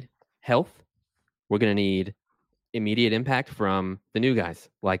going to need health. We're going to need immediate impact from the new guys,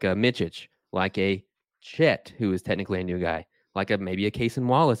 like a Mitchich, like a Chet, who is technically a new guy, like maybe a Cason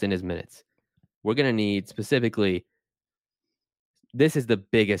Wallace in his minutes. We're going to need specifically, this is the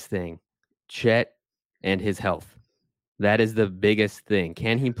biggest thing, Chet and his health. That is the biggest thing.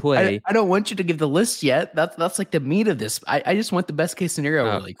 Can he play? I don't want you to give the list yet. That's like the meat of this. I just want the best case scenario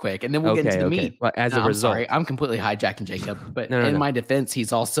really quick, and then we'll get into the meat. Well, as a result, I'm sorry, I'm completely hijacking Jacob. But in my defense,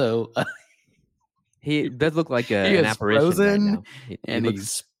 he's also he does look like an apparition frozen, right now. and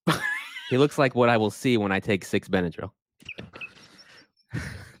he's he looks like what I will see when I take 6 Benadryl.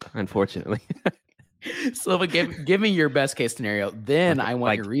 Unfortunately. So give me your best case scenario. Then I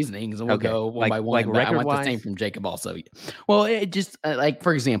want your reasonings, and we'll go one by one. But I want the same from Jacob also. Well, it just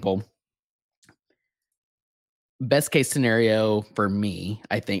for example, best case scenario for me,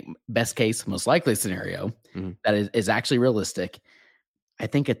 I think best case, most likely scenario that is actually realistic. I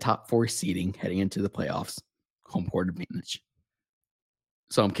think a top 4 seeding heading into the playoffs, home court advantage.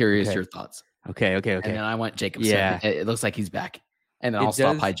 So I'm curious your thoughts. Okay. And then I want Jacob. Yeah, it looks like he's back, and then I'll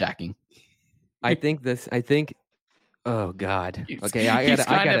stop hijacking. I think Oh God. He's, Okay, I he's gotta.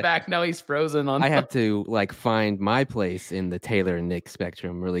 kind of back now. He's frozen on. I have to like find my place in the Taylor and Nick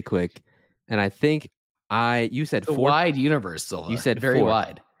spectrum really quick, and I think you said the 4. wide universe, Sola. You said very 4.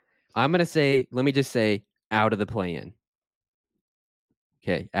 wide. I'm gonna say. Let me just say out of the play-in.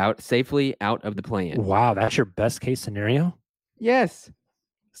 Okay, safely out of the play-in. Wow, that's your best case scenario? Yes.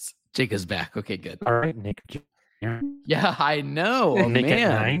 Jacob's back. Okay, good. All right, Nick. Yeah, I know. Oh, Nick at man,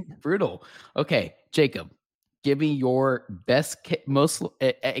 9. brutal. Okay, Jacob, give me your most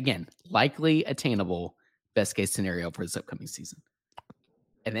again likely attainable best case scenario for this upcoming season,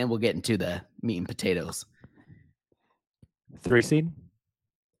 and then we'll get into the meat and potatoes. 3 seed?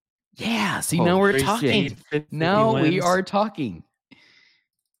 Yeah. See, now we're 3 talking. seed, Now we wins. are talking.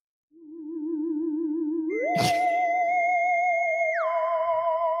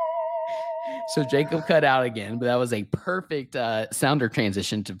 So Jacob cut out again, but that was a perfect sounder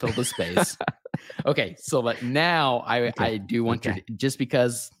transition to fill the space. Okay, so but now I do want you to, just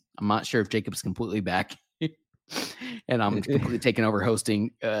because I'm not sure if Jacob's completely back, and I'm completely taking over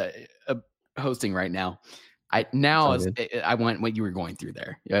hosting right now. I want what you were going through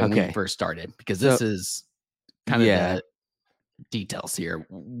there when you first started, because this is kind of the details here.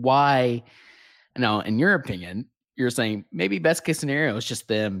 Why? Now, in your opinion, you're saying maybe best case scenario is just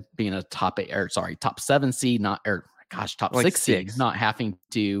them being a top 7 seed, top like 6 seed, not having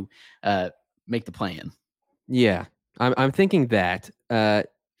to make the play-in. Yeah, I'm thinking that.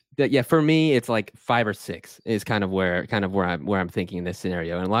 For me, it's like 5 or 6 is kind of where I'm thinking in this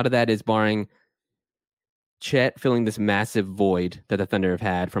scenario, and a lot of that is barring Chet filling this massive void that the Thunder have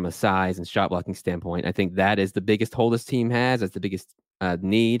had from a size and shot blocking standpoint. I think that is the biggest hole this team has. That's the biggest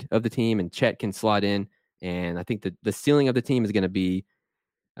need of the team, and Chet can slot in. And I think the ceiling of the team is going to be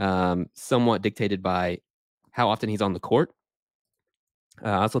somewhat dictated by how often he's on the court.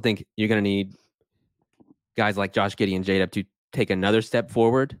 I also think you're going to need guys like Josh Giddey and J-Dub to take another step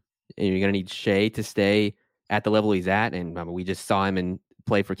forward. And you're going to need Shea to stay at the level he's at. And we just saw him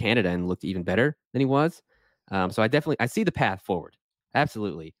play for Canada and looked even better than he was. So I see the path forward.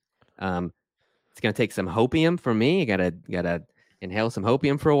 Absolutely. It's going to take some hopium for me. You gotta inhale some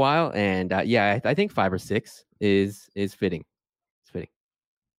hopium for a while. And I think 5 or 6 is fitting. It's fitting.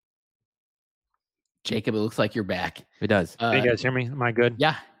 Jacob, it looks like you're back. It does. Can you guys hear me? Am I good?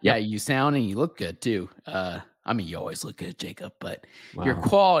 Yeah. You sound and you look good too. You always look good, Jacob, but your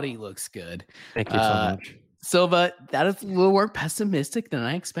quality looks good. Thank you so much. Silva, that is a little more pessimistic than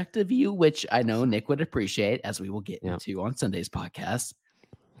I expected of you, which I know Nick would appreciate, as we will get into on Sunday's podcast.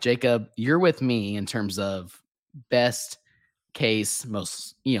 Jacob, you're with me in terms of best case,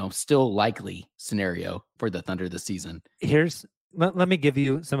 most, still likely scenario for the Thunder this season. Let me give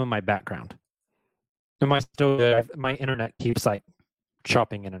you some of my background. Am I still good? My internet keeps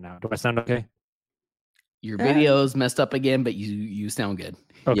chopping in and out. Do I sound okay? Your video's messed up again, but you sound good.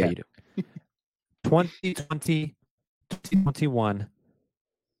 Okay. Yeah, you do. 2020, 2021,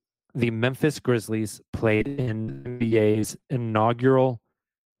 the Memphis Grizzlies played in NBA's inaugural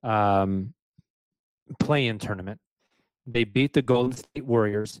play-in tournament. They beat the Golden State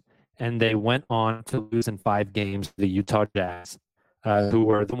Warriors, and they went on to lose in 5 games to the Utah Jazz, who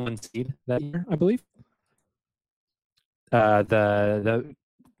were the 1 seed that year, I believe. The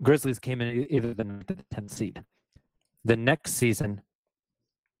Grizzlies came in either the 9th or the 10th seed. The next season,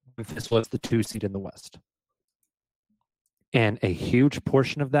 Memphis was the 2 seed in the West. And a huge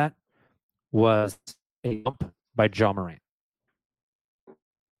portion of that was a bump by Ja Morant.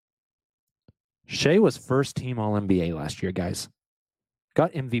 Shea was first team All-NBA last year, guys.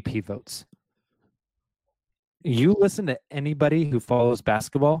 Got MVP votes. You listen to anybody who follows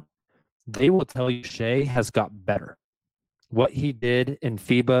basketball, they will tell you Shea has got better. What he did in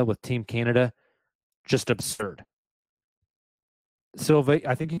FIBA with Team Canada, just absurd. Silva,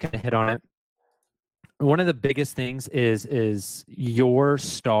 I think you kind of hit on it. One of the biggest things is your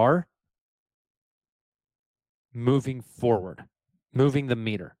star moving forward, moving the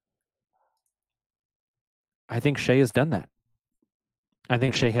meter. I think Shea has done that. I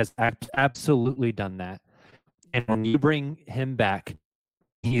think Shea has absolutely done that. And when you bring him back,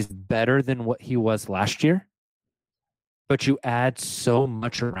 he's better than what he was last year. But you add so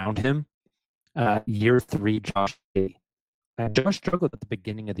much around him. Year 3, Josh Giddey. Josh struggled at the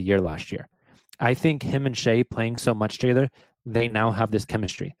beginning of the year last year. I think him and Shea playing so much together, they now have this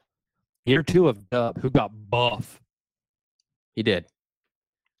chemistry. Year 2 of Dub, who got buff. He did.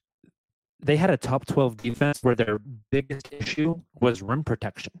 They had a top 12 defense where their biggest issue was rim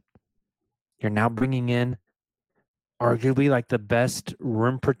protection. You're now bringing in arguably the best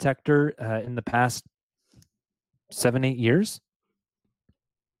rim protector in the past 7-8 years.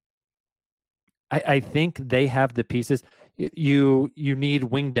 I think they have the pieces. You need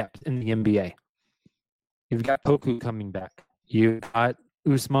wing depth in the NBA. You've got Poku coming back. You've got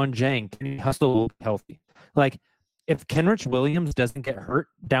Usman Jang. Can you hustle healthy? Like, if Kenrich Williams doesn't get hurt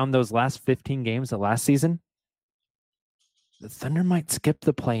down those last 15 games of last season, the Thunder might skip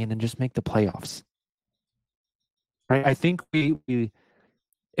the play-in and just make the playoffs. Right? I think it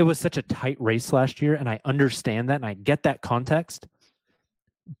was such a tight race last year, and I understand that, and I get that context.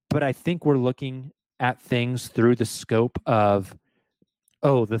 But I think we're looking at things through the scope of,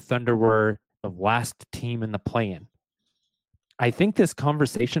 the Thunder were the last team in the play-in. I think this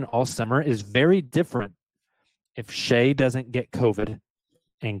conversation all summer is very different if Shea doesn't get COVID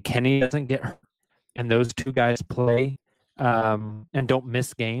and Kenny doesn't get hurt, and those two guys play and don't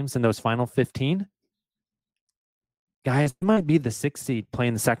miss games in those final 15. Guys, it might be the 6th seed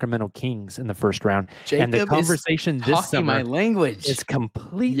playing the Sacramento Kings in the first round. Jacob and the conversation this summer my language is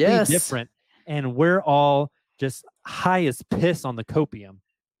completely different. And we're all just high as piss on the copium.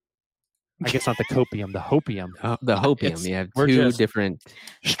 I guess not the copium, the hopium. The hopium. You have we're two just different.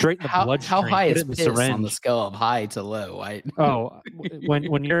 Straight in the bloodstream. How high is the piss syringe. on the scale of high to low?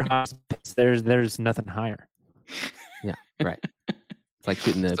 When you're high as piss, there's nothing higher. Yeah, right. It's like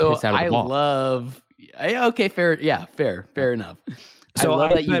shooting the So piss out of the ball. Okay, fair. Yeah, fair enough. So I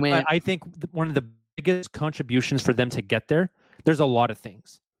love that you went. I think one of the biggest contributions for them to get there's a lot of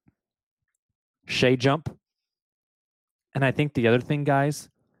things. Shea jump. And I think the other thing, guys,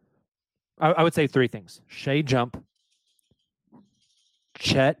 I would say 3 things. Shea jump.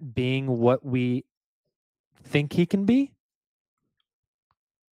 Chet being what we think he can be.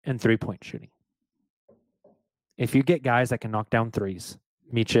 And 3-point shooting. If you get guys that can knock down threes,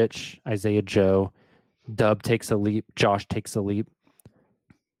 Micic, Isaiah Joe, Dub takes a leap, Josh takes a leap,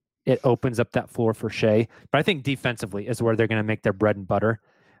 it opens up that floor for Shea. But I think defensively is where they're going to make their bread and butter.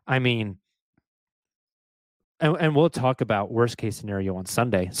 I mean, and we'll talk about worst case scenario on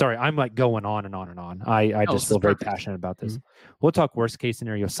Sunday. Sorry, I'm like going on and on and on. I just feel very passionate about this. Mm-hmm. We'll talk worst case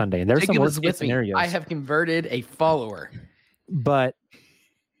scenario Sunday. And there's some worst case scenarios. I have converted a follower. But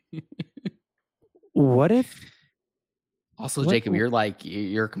what if... Also, Jacob,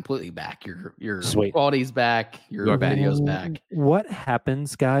 you're completely back. Your Sweet. Quality's back. Your video's back. What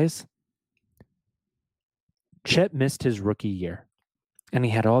happens, guys? Chet missed his rookie year, and he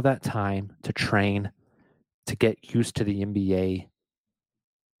had all that time to train, to get used to the NBA.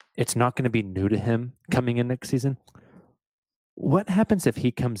 It's not going to be new to him coming in next season. What happens if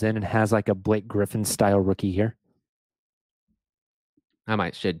he comes in and has like a Blake Griffin style rookie year? I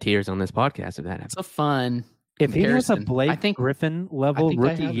might shed tears on this podcast if that happens. It's a fun. If he has a Blake Griffin level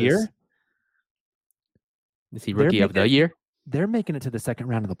rookie year, is he rookie of the year? They're making it to the second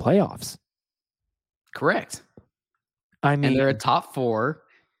round of the playoffs. Correct. I mean, and they're a top 4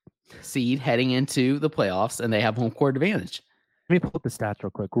 seed heading into the playoffs, and they have home court advantage. Let me pull up the stats real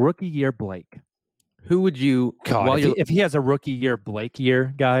quick. Rookie year Blake. Who would you? If he has a rookie year Blake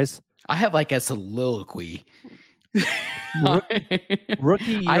year, guys, I have like a soliloquy.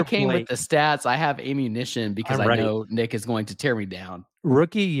 Rookie year I came Blake. with the stats. I have ammunition because I know Nick is going to tear me down.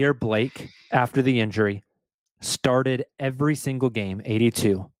 Rookie year Blake, after the injury, started every single game,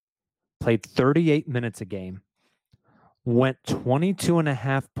 82, played 38 minutes a game, went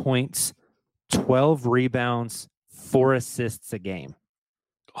 22.5 points, 12 rebounds, 4 assists a game.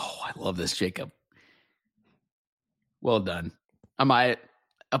 Oh, I love this, Jacob. Well done. I'm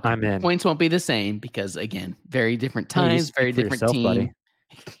in. Points won't be the same because, again, very different times, very different team. Buddy.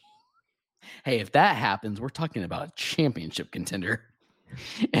 Hey, if that happens, we're talking about a championship contender.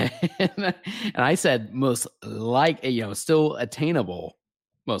 and I said most still attainable,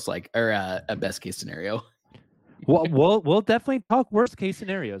 a best case scenario. Well, we'll definitely talk worst case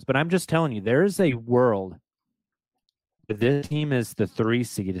scenarios, but I'm just telling you, there is a world where this team is the 3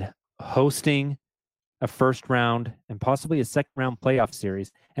 seed hosting a first round and possibly a second round playoff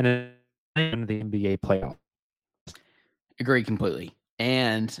series and in the NBA playoff. Agree completely.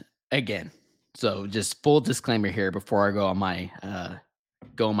 And again, so just full disclaimer here before I go on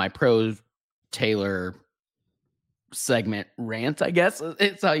my pro Taylor segment rant, I guess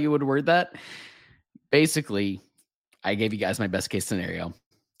it's how you would word that. Basically, I gave you guys my best case scenario,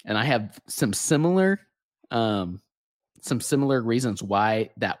 and I have some similar reasons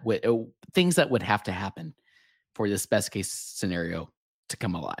why things that would have to happen for this best case scenario to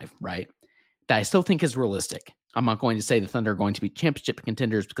come alive, right? That I still think is realistic. I'm not going to say the Thunder are going to be championship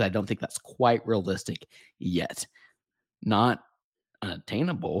contenders because I don't think that's quite realistic yet. Not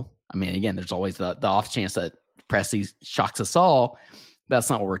unattainable. I mean, again, there's always the off chance that Presti shocks us all. That's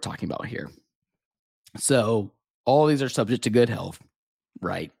not what we're talking about here. So all of these are subject to good health,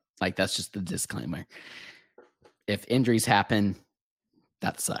 right? Like, that's just the disclaimer. If injuries happen,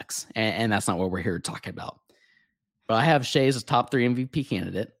 that sucks. And that's not what we're here to talk about. But I have Shea as a top 3 MVP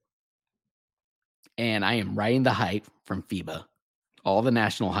candidate. And I am riding the hype from FIBA. All the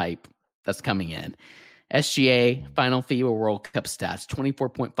national hype that's coming in. SGA, final FIBA World Cup stats,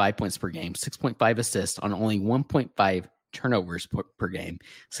 24.5 points per game, 6.5 assists on only 1.5 turnovers per game,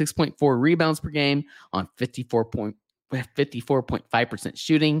 6.4 rebounds per game on 54.5%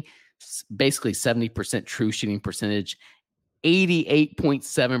 shooting, basically 70% true shooting percentage,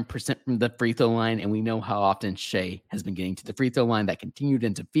 88.7% from the free throw line. And we know how often Shea has been getting to the free throw line. That continued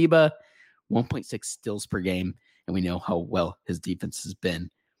into FIBA, 1.6 steals per game. And we know how well his defense has been.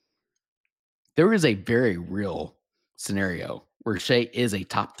 There is a very real scenario where Shea is a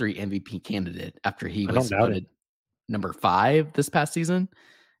top 3 MVP candidate after he was voted number 5 this past season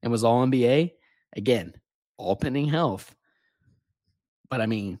and was all NBA. Again, all pending health. But I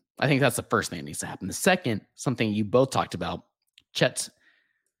mean, I think that's the first thing that needs to happen. The second, something you both talked about, Chet's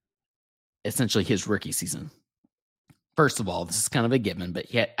essentially his rookie season. First of all, this is kind of a given,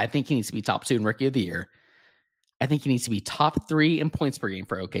 but yet I think he needs to be top 2 in rookie of the year. I think he needs to be top 3 in points per game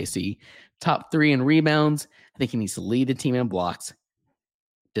for OKC, top 3 in rebounds. I think he needs to lead the team in blocks.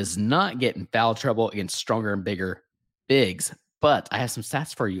 Does not get in foul trouble against stronger and bigger bigs. But I have some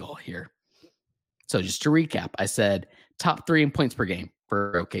stats for you all here. So just to recap, I said top 3 in points per game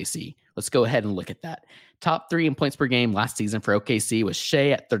for OKC. Let's go ahead and look at that. Top 3 in points per game last season for OKC was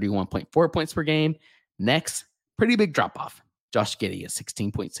Shea at 31.4 points per game. Next, pretty big drop off. Josh Giddey at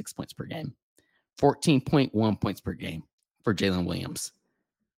 16.6 points per game. 14.1 points per game for Jalen Williams.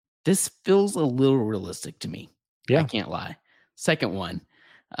 This feels a little realistic to me. Yeah. I can't lie. Second one,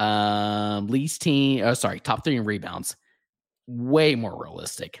 top 3 in rebounds. Way more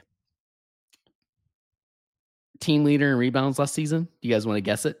realistic. Team leader in rebounds last season. Do you guys want to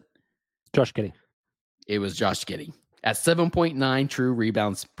guess it? Josh Giddey. It was Josh Giddey at 7.9 true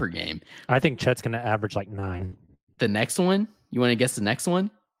rebounds per game. I think Chet's going to average like 9. The next one, you want to guess the next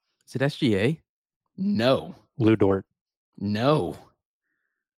one? Is it SGA? No. Lou Dort. No.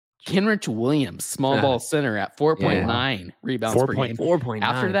 Kenrich Williams, small ball center at 4.9 rebounds per game. 4.9.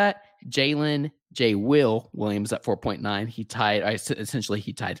 After that, Jalen J. Will Williams at 4.9. He tied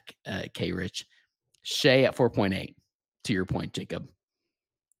K. Rich. Shea at 4.8. To your point, Jacob.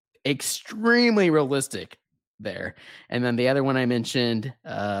 Extremely realistic there. And then the other one I mentioned,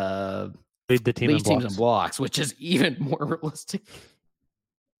 lead the team in teams in blocks, which is even more realistic.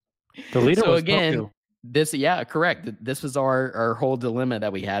 The leader was again, Poku. Correct. This was our whole dilemma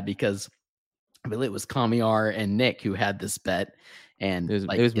that we had because I believe it was Kamiar and Nick who had this bet, and it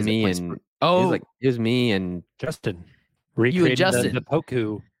was me and Justin. You and Justin, the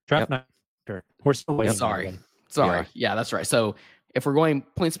Poku draft night. We're still waiting. Sorry. Yeah, that's right. So if we're going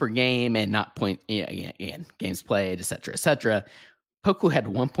points per game and not games played, et cetera, Poku had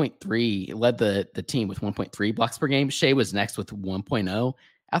 1.3, led the team with 1.3 blocks per game. Shea was next with 1.0.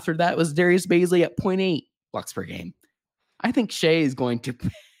 After that was Darius Baisley at 0.8 blocks per game. I think Chet is going to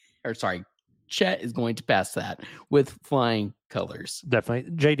pass that with flying colors. Definitely.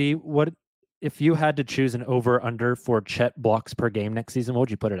 JD, what if you had to choose an over under for Chet blocks per game next season? What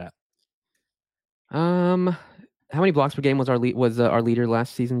would you put it at? How many blocks per game was our leader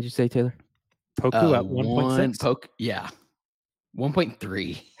last season? Did you say, Taylor? Poku at 1.6.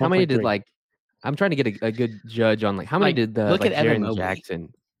 1.3. How many did I'm trying to get a good judge on how many did look at Evan Mobley.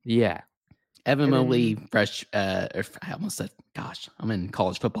 Jackson? Yeah, Evan Mobley, fresh. I almost said, "Gosh, I'm in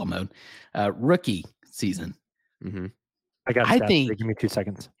college football mode." Rookie season. Mm-hmm. I think. Give me 2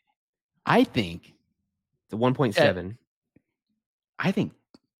 seconds. I think the 1.7. I think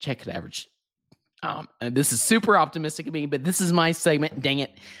Chet could average. And this is super optimistic of me, but this is my segment. Dang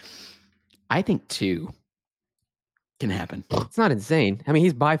it! I think 2 can happen. It's not insane. I mean,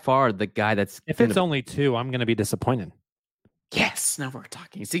 he's by far the guy that's. If it's only 2, I'm going to be disappointed. Yes, now we're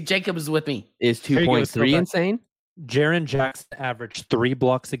talking. See, Jacob is with me. Is 2.3 insane? Jaren Jackson averaged 3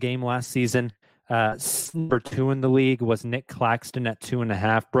 blocks a game last season. Number 2 in the league was Nick Claxton at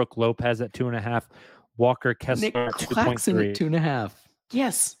 2.5. Brooke Lopez at 2.5. Walker Kessler Nick at Claxton 2.3. At 2.5.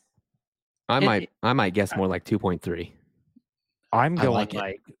 Yes. I might guess more like 2.3. I'm going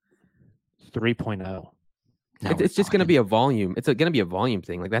like 3.0. It's just going to be a volume. It's going to be a volume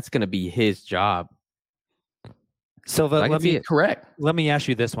thing. That's going to be his job. So correct. Let me ask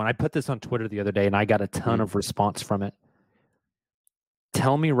you this one. I put this on Twitter the other day, and I got a ton of response from it.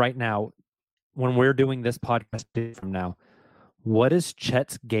 Tell me right now, when we're doing this podcast from now, what is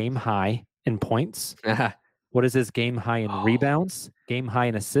Chet's game high in points? What is his game high in rebounds, game high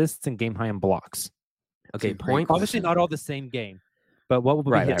in assists, and game high in blocks? Okay, points. Obviously not all the same game, but what would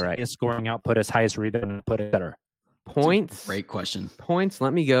be his Right. highest scoring output, his highest rebound output, etc.? Points. Great question. Points.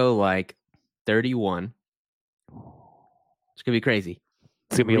 Let me go like 31. It's gonna be crazy.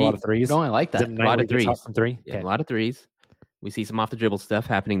 It's gonna be a lot of threes. No, I like Is that. it A night lot where of he gets hot threes. from three. Yeah, Okay. a lot of threes. We see some off the dribble stuff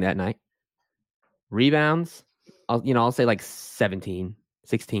happening that night. Rebounds. I'll say like 17,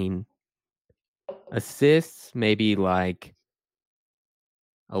 16. Assists, maybe like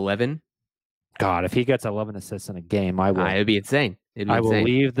 11. God, if he gets 11 assists in a game, I will. It'd be insane. It'd be I will insane.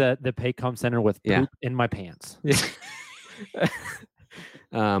 leave the Paycom Center with Yeah. poop in my pants.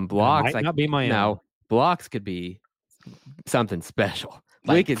 Blocks. Might not be my own. Blocks could be something special.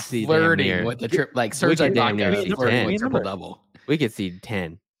 Like we could see damn flirting near, with the trip, like we Serge could damn near Ibaka see flirting 10. with triple-double. We could see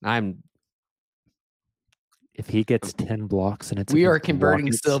 10. If he gets 10 blocks and it's We are against the converting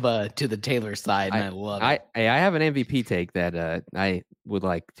Rockets, Silva to the Taylor side, and I love it. I have an MVP take that I would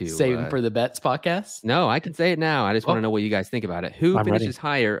like to Save him for the bets podcast. No, I can say it now. I just want to know what you guys think about it. Who I'm finishes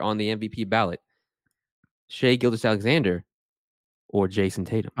higher on the MVP ballot? Shai Gilgeous-Alexander or Jason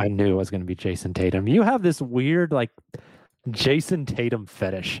Tatum? I knew it was going to be Jason Tatum. You have this weird like Jason Tatum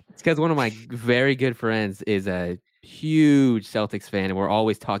fetish. It's because one of my very good friends is a huge Celtics fan, and we're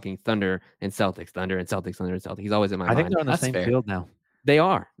always talking Thunder and Celtics, Thunder and Celtics, Thunder and Celtics. He's always in my I think mind. they're on the That's same fair. field now. They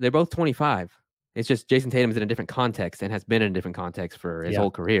are. They're both 25. It's just Jason Tatum is in a different context and has been in a different context for his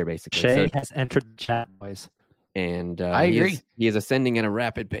whole career, basically. Shea has entered the chat, boys. And I agree. He is ascending at a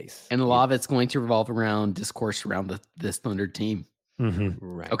rapid pace. And a lot of it's going to revolve around discourse around this Thunder team. Mm-hmm.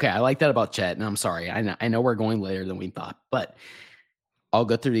 Right. Okay, I like that about Chet, and I'm sorry. I know we're going later than we thought, but I'll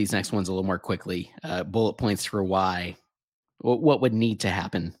go through these next ones a little more quickly. Bullet points for why, what would need to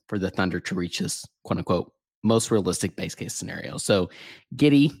happen for the Thunder to reach this quote unquote most realistic base case scenario. So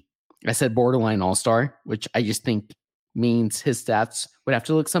Giddey, I said borderline all-star, which I just think means his stats would have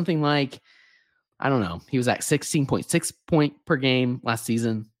to look something like, I don't know, he was at 16.6 point per game last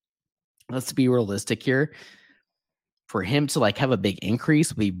season. Let's be realistic here. For him to like have a big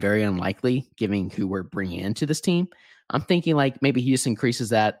increase would be very unlikely, given who we're bringing into this team. I'm thinking like maybe he just increases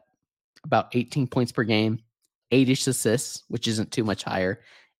that about 18 points per game, 8-ish assists, which isn't too much higher,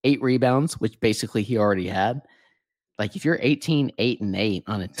 8 rebounds, which basically he already had. Like if you're 18, 8, and 8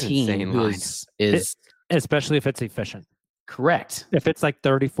 on a team who is especially if it's efficient. Correct. If it's like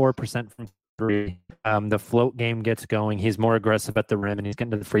 34% from three, the float game gets going. He's more aggressive at the rim and he's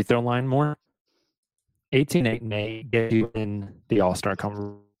getting to the free throw line more. 18, 8, and 8 get you in the All-Star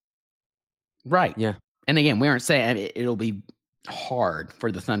conversation. Right. Yeah. And again, we aren't saying it'll be hard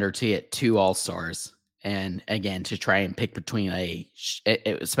for the Thunder to get 2 All-Stars. And again, to try and pick between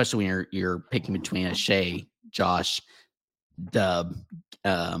especially when you're picking between a Shea, Josh, Dub,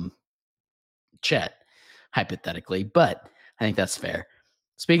 Chet, hypothetically. But I think that's fair.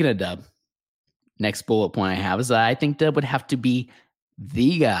 Speaking of Dub, next bullet point I have is that I think Dub would have to be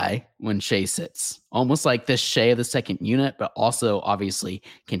the guy when Shea sits. Almost like the Shea of the second unit, but also obviously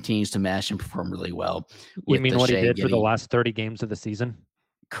continues to mesh and perform really well. You mean what he did for the last 30 games of the season?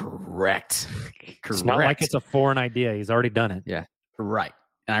 Correct. It's not like it's a foreign idea. He's already done it. Yeah. Right.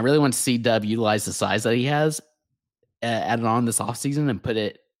 And I really want to see Dub utilize the size that he has, add it on this offseason and put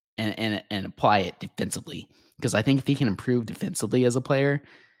it and apply it defensively. Because I think if he can improve defensively as a player,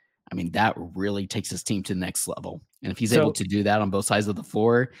 I mean, that really takes his team to the next level. And if he's able to do that on both sides of the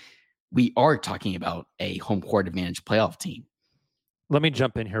floor, we are talking about a home court advantage playoff team. Let me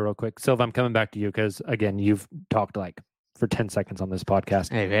jump in here real quick. Silva, I'm coming back to you because, again, you've talked like for 10 seconds on this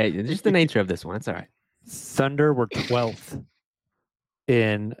podcast. Hey, just the nature of this one. It's all right. Thunder were 12th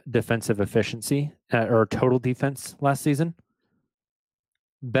in defensive efficiency or total defense last season.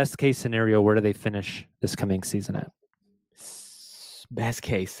 Best case scenario, where do they finish this coming season at? Best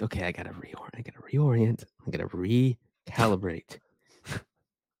case. Okay, I gotta reorient. I gotta recalibrate.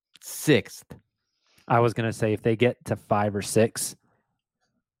 6th. I was gonna say if they get to 5 or 6,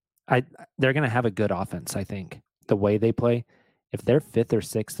 they're gonna have a good offense. I think the way they play. If they're 5th or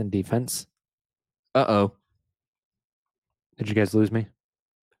 6th in defense, Uh-oh. Did you guys lose me?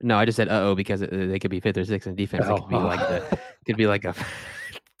 No, I just said uh-oh because they could be 5th or 6th in defense. It could be like a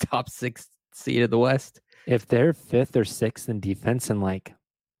top 6 seed of the West. If they're 5th or 6th in defense and like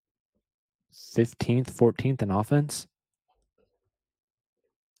 15th, 14th in offense,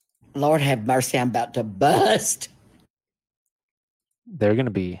 Lord have mercy, I'm about to bust. they're going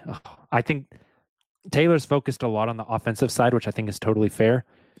to be. I think Taylor's focused a lot on the offensive side, which I think is totally fair.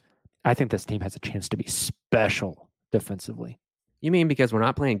 I think this team has a chance to be special defensively. You mean because we're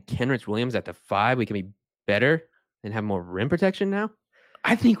not playing Kenrich Williams at the 5, we can be better and have more rim protection now?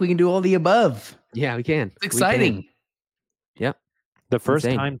 I think we can do all the above. Yeah, we can. It's exciting. Yep. The first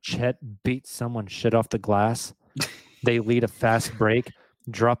Insane. time Chet beat someone shit off the glass They lead a fast break,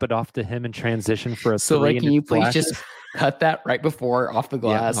 drop it off to him in transition for a So, three. like, can you please just cut that right before off the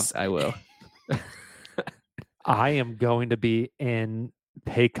glass? Yeah, I will. I am going to be in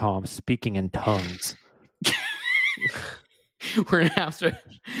Paycom speaking in tongues. We're gonna have to.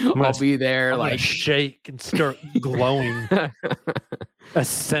 I'll be there, I'm like shake and start glowing,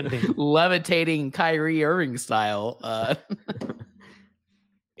 ascending, levitating, Kyrie Irving style.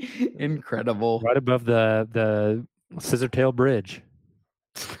 Incredible. right above the Scissortail Bridge.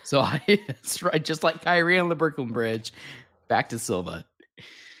 So that's right, just like Kyrie on the Brooklyn Bridge, back to Silva.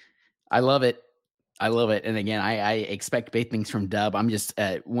 I love it. And again, I expect big things from Dub. I'm just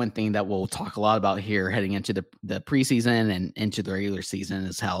one thing that we'll talk a lot about here heading into the preseason and into the regular season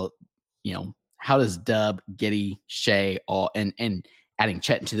is how does Dub, Giddey, Shea all and adding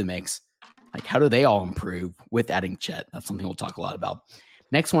Chet into the mix? Like, how do they all improve with adding Chet? That's something we'll talk a lot about.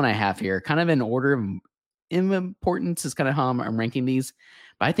 Next one I have here, kind of in order of importance, is kind of how I'm ranking these.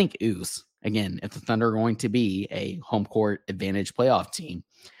 But I think Oos, again, if the Thunder are going to be a home court advantage playoff team,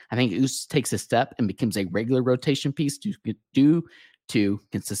 I think Oos takes a step and becomes a regular rotation piece due to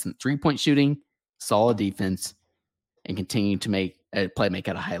consistent three-point shooting, solid defense, and continue to make at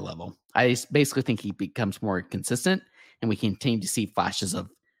a high level. I basically think he becomes more consistent, and we continue to see flashes of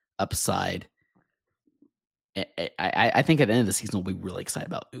upside. I think at the end of the season, we'll be really excited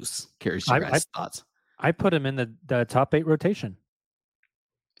about Oos. Curious your guys' thoughts. I put him in the top 8 rotation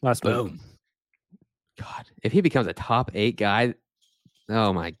last week. God, if he becomes a top 8 guy,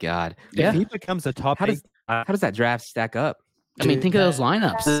 oh my God. If he becomes a top 8, how does that draft stack up? I mean, think of those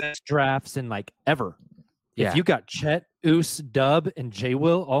lineups. Drafts in like ever. Yeah. If you got Chet, Oos, Dub, and J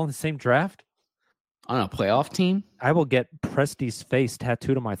Will all in the same draft on a playoff team, I will get Presti's face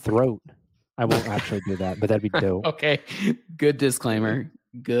tattooed on my throat. I won't actually do that, but that'd be dope. Okay. Good disclaimer.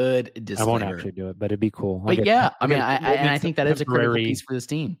 I won't actually do it, but it'd be cool. But I think that is a critical piece for this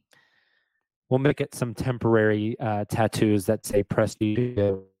team. We'll make it some temporary tattoos that say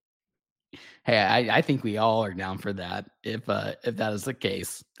Presti. Hey, I think we all are down for that. If that is the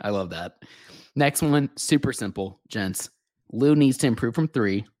case, I love that. Next one, super simple, gents. Lou needs to improve from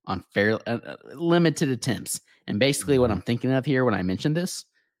 3 on limited attempts. And basically what I'm thinking of here when I mentioned this,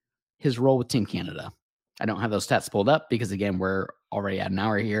 his role with Team Canada. I don't have those stats pulled up because, again, we're already at an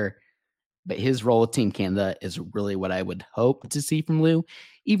hour here. But his role with Team Canada is really what I would hope to see from Lou,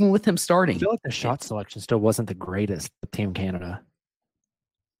 even with him starting. I feel like the shot selection still wasn't the greatest with Team Canada.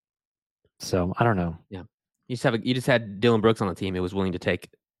 So, I don't know. Yeah. You just had Dylan Brooks on the team. It was willing to take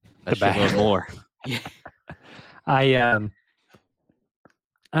a shitload more. Yeah. I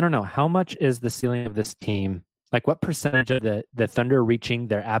don't know. How much is the ceiling of this team? Like, what percentage of the Thunder reaching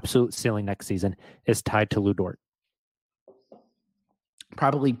their absolute ceiling next season is tied to Lou Dort?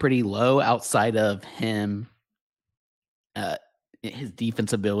 Probably pretty low outside of him, his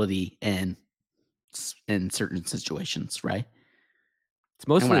defense ability in certain situations, right? It's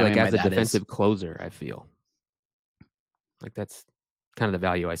mostly like as a defensive closer, I feel. Like that's kind of the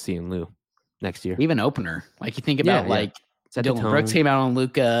value I see in Lou next year. Even opener. Like you think about Dylan Brooks came out on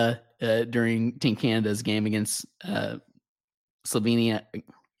Luka during Team Canada's game against Slovenia,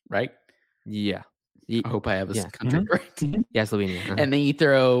 right? Yeah. I hope I have this country correct. Yeah, Slovenia. Uh-huh. And then you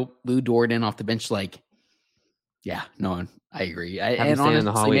throw Lou Dort in off the bench, I agree. And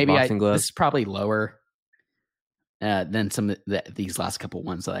honestly, maybe this is probably lower than some of these last couple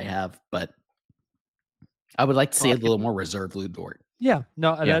ones that I have, but I would like to see a little more reserved Lou Dort. Yeah,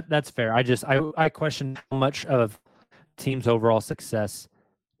 no, that's fair. I question how much of team's overall success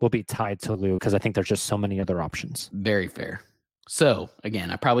will be tied to Lou because I think there's just so many other options. Very fair. So,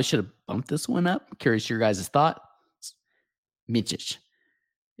 again, I probably should have bumped this one up. Curious your guys' thoughts. Micic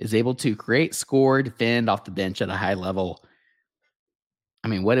is able to create, score, defend off the bench at a high level. I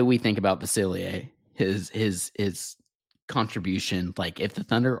mean, what do we think about Vasilier? His contribution, like if the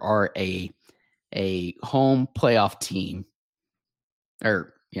Thunder are a home playoff team,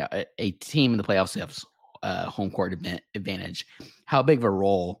 or a team in the playoffs that have home court advantage, how big of a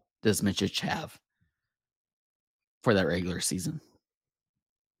role does Micic have for that regular season?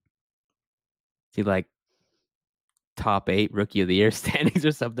 He like top 8 rookie of the year standings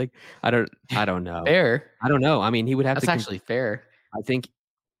or something. I don't know. Fair. I don't know. I mean, he would have That's actually fair. I think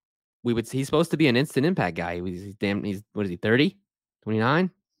he's supposed to be an instant impact guy. He's what is he, 30,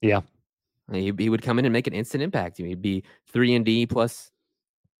 29? Yeah. He would come in and make an instant impact. He'd be 3-and-D plus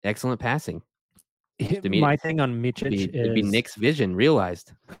excellent passing. My thing on Micic it'd be Nick's vision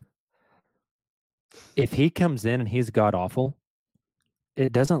realized. If he comes in and he's god awful,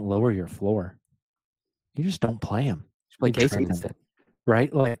 it doesn't lower your floor. You just don't play him. Just play Casey instead.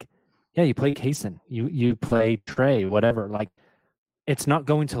 Right? Like Yeah, you play Kaysen, you play Trey, whatever. Like, it's not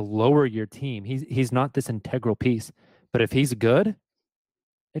going to lower your team. He's not this integral piece. But if he's good,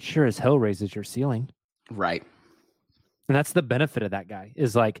 it sure as hell raises your ceiling. Right. And that's the benefit of that guy,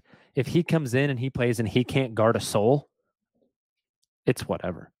 is like, if he comes in and he plays and he can't guard a soul, it's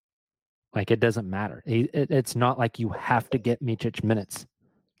whatever. Like, it doesn't matter. It's not like you have to get Micic minutes.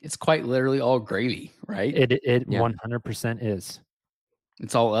 It's quite literally all gravy, right? It Yeah. 100% is.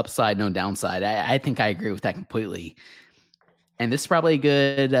 It's all upside, no downside. I think I agree with that completely. And this is probably a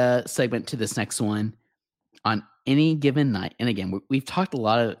good segment to this next one. On any given night, and again, we've talked a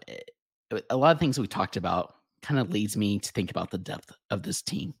lot of things we talked about kind of leads me to think about the depth of this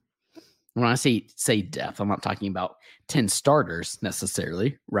team. When I say depth, I'm not talking about 10 starters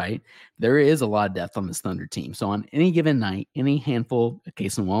necessarily, right? There is a lot of depth on this Thunder team. So on any given night, any handful of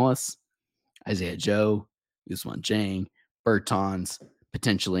Kaysen Wallace, Isaiah Joe, Ousmane Dieng, Bertans,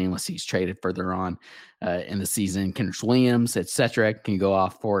 potentially, unless he's traded further on in the season, Kenrich Williams, etc., can go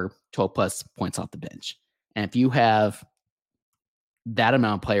off for 12 plus points off the bench. And if you have that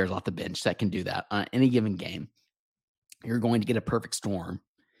amount of players off the bench that can do that on any given game, you're going to get a perfect storm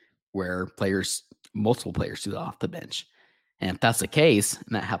where multiple players do that off the bench. And if that's the case,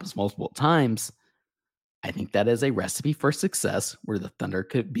 and that happens multiple times, I think that is a recipe for success where the Thunder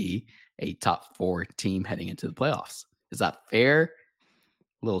could be a top 4 team heading into the playoffs. Is that fair?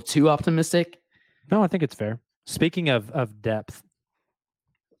 A little too optimistic? No, I think it's fair. Speaking of depth,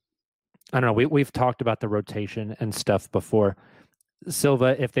 I don't know. We've talked about the rotation and stuff before.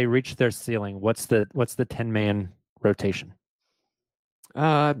 Silva, if they reach their ceiling, what's the 10-man rotation?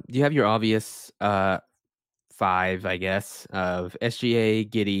 You have your obvious 5, I guess, of SGA,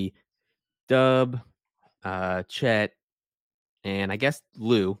 Giddey, Dub, Chet, and I guess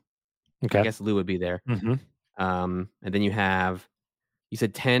Lou. Okay. I guess Lou would be there. Mm-hmm. And then you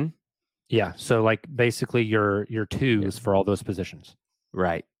said 10? Yeah. So like basically your twos for all those positions.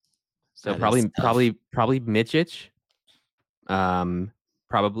 Right. So That probably Micic.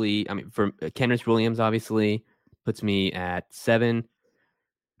 Probably, I mean, for Kenrich Williams, obviously puts me at 7.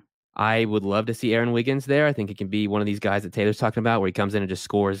 I would love to see Aaron Wiggins there. I think it can be one of these guys that Taylor's talking about where he comes in and just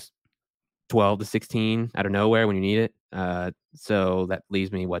scores 12 to 16 out of nowhere when you need it. So that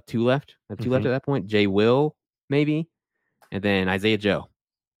leaves me, 2 left? I have 2 left at that point. Jay Will, maybe. And then Isaiah Joe.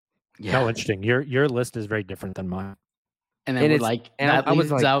 Yeah. Oh, interesting. Your list is very different than mine. And then I was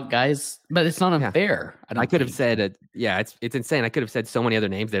like, out guys, but it's not unfair. I could have said, it's insane. I could have said so many other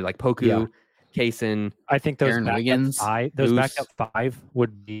names there, like Poku, Kaysen. I think those Aaron Wiggins, backup 5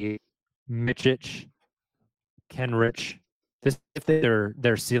 would be Micic, Kenrich. If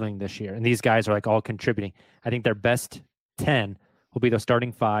they're ceiling this year, and these guys are like all contributing. I think their best 10 will be the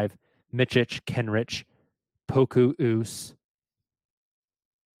starting 5: Micic, Kenrich, Poku, Oos,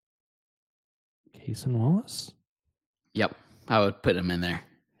 Kaysen Wallace. Yep, I would put him in there.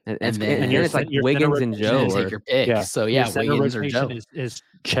 And then it's like Wiggins and Joe. Take your pick. Yeah. So Wiggins or Joe is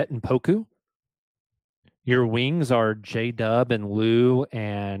Chet and Poku. Your wings are J-Dub and Lou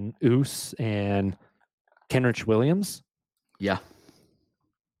and Oos and Kenrich Williams. Yeah.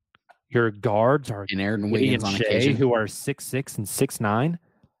 Your guards are and Aaron Giddey Wiggins and on Shea, occasion, who are 6'6" and 6'9",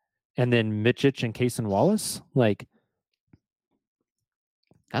 and then Micic and Kaysen Wallace. Like,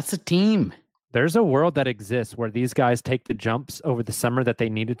 that's a team. There's a world that exists where these guys take the jumps over the summer that they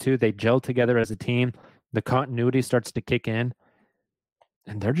needed to. They gel together as a team. The continuity starts to kick in.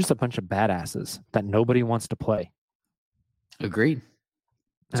 And they're just a bunch of badasses that nobody wants to play. Agreed.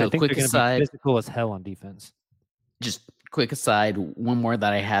 And So I think quick they're aside, be physical as hell on defense. Just quick aside, one more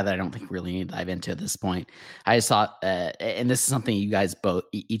that I had that I don't think we really need to dive into at this point. I just thought, and this is something you guys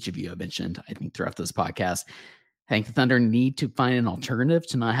each of you have mentioned, I think, throughout this podcast. I think the Thunder need to find an alternative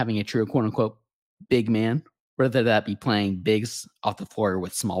to not having a true quote unquote big man, whether that be playing bigs off the floor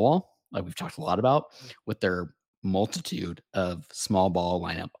with small ball, like we've talked a lot about, with their multitude of small ball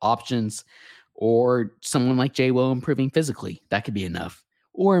lineup options, or someone like Jay Will improving physically. That could be enough.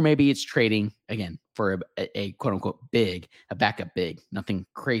 Or maybe it's trading again for a quote unquote big, a backup big, nothing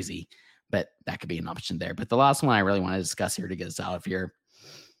crazy, but that could be an option there. But the last one I really want to discuss here to get us out of here,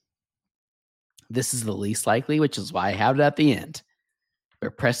 this is the least likely, which is why I have it at the end,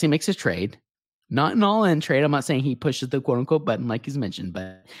 where Presti makes a trade, not an all-in trade. I'm not saying he pushes the quote-unquote button like he's mentioned,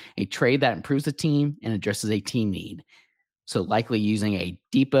 but a trade that improves the team and addresses a team need. So likely using a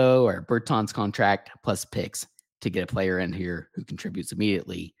Depot or Bertans contract plus picks to get a player in here who contributes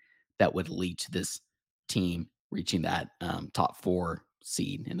immediately that would lead to this team reaching that top 4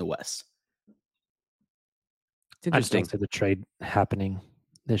 seed in the West. It's interesting. I just don't see the trade happening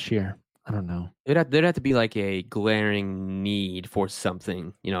this year. I don't know. There'd have to be like a glaring need for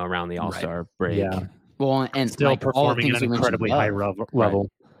something, around the All-Star break. Yeah. Well, and Still like all the performing at things an we mentioned incredibly high level.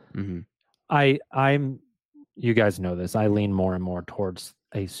 Mm-hmm. You guys know this. I lean more and more towards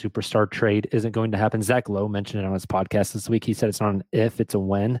a superstar trade isn't going to happen. Zach Lowe mentioned it on his podcast this week. He said it's not an if, it's a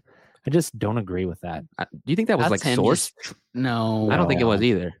when. I just don't agree with that. Do you think that was That's like him sourced? No, I don't think it was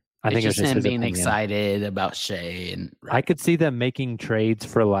either. I think it's it's just him his being opinion. excited about Shea. And I could see them making trades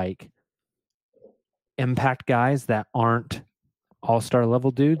for like impact guys that aren't all-star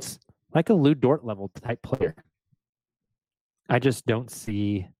level dudes, like a Lou Dort level type player. I just don't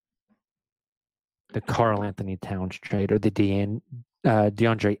see the Karl Anthony Towns trade or the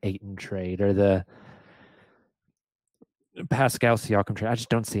DeAndre Ayton trade or the Pascal Siakam trade. I just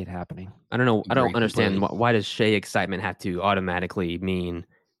don't see it happening. I don't know. I don't understand completely. why does Shea excitement have to automatically mean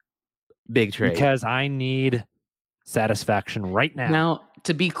big trade? Because I need satisfaction right now. Now,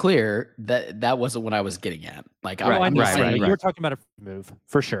 to be clear, that wasn't what I was getting at. Like, I'm just saying, You were talking about a move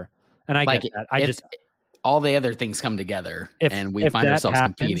for sure, and I like, get that. if all the other things come together and we find ourselves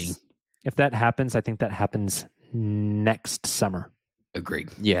competing. If that happens, I think that happens next summer. Agreed.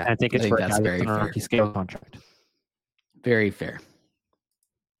 Yeah, I think it's for that's very on a fair. rookie scale contract. Very fair.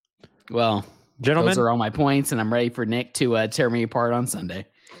 Well, gentlemen, those are all my points, and I'm ready for Nick to tear me apart on Sunday.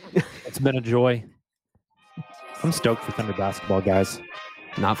 It's been a joy. I'm stoked for Thunder basketball, guys.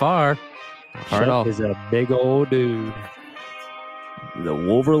 Not far. Not far at all. Is a big old dude. The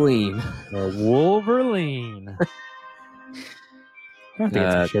Wolverine. The Wolverine. I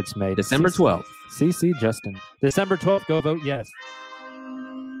think some shit's made. December 12th. CC Justin. December 12th. Go vote yes.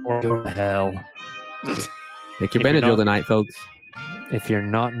 Or go to hell. Take your Benadryl tonight, folks. If you're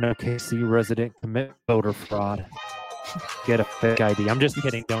not an OKC resident, commit voter fraud. Get a fake ID. I'm just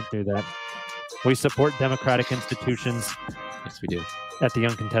kidding. Don't do that. We support democratic institutions. Yes, we do. At the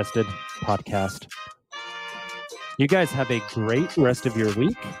Uncontested podcast. You guys have a great rest of your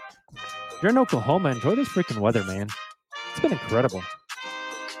week. If you're in Oklahoma, enjoy this freaking weather, man. It's been incredible.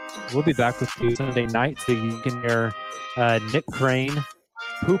 We'll be back with you Sunday night so you can hear Nick Crane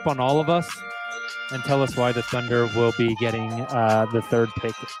poop on all of us and tell us why the Thunder will be getting the third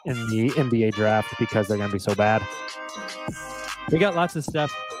pick in the NBA draft because they're going to be so bad. We got lots of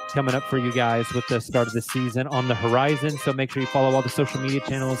stuff coming up for you guys with the start of the season on the horizon, so make sure you follow all the social media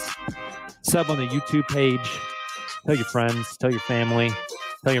channels, sub on the YouTube page, tell your friends, tell your family,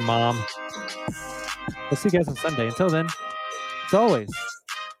 tell your mom. We'll see you guys on Sunday. Until then, as always,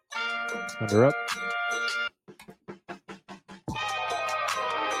 Thunder up.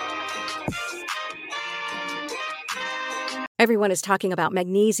 Everyone is talking about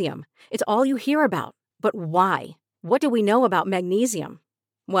magnesium. It's all you hear about. But why? What do we know about magnesium?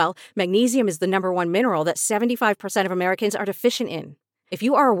 Well, magnesium is the #1 mineral that 75% of Americans are deficient in. If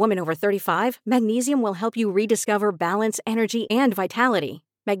you are a woman over 35, magnesium will help you rediscover balance, energy, and vitality.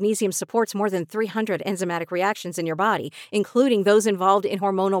 Magnesium supports more than 300 enzymatic reactions in your body, including those involved in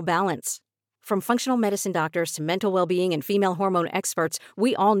hormonal balance. From functional medicine doctors to mental well-being and female hormone experts,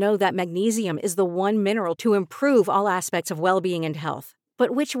 we all know that magnesium is the one mineral to improve all aspects of well-being and health.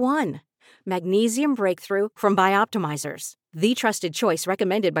 But which one? Magnesium Breakthrough from Bioptimizers, the trusted choice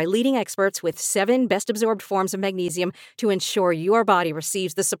recommended by leading experts with 7 best-absorbed forms of magnesium to ensure your body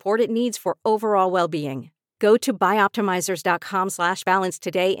receives the support it needs for overall well-being. Go to bioptimizers.com/balance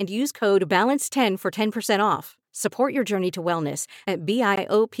today and use code BALANCE10 for 10% off. Support your journey to wellness at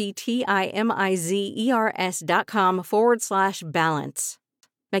bioptimizers.com/balance.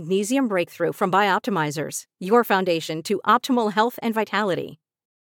 Magnesium Breakthrough from Bioptimizers, your foundation to optimal health and vitality.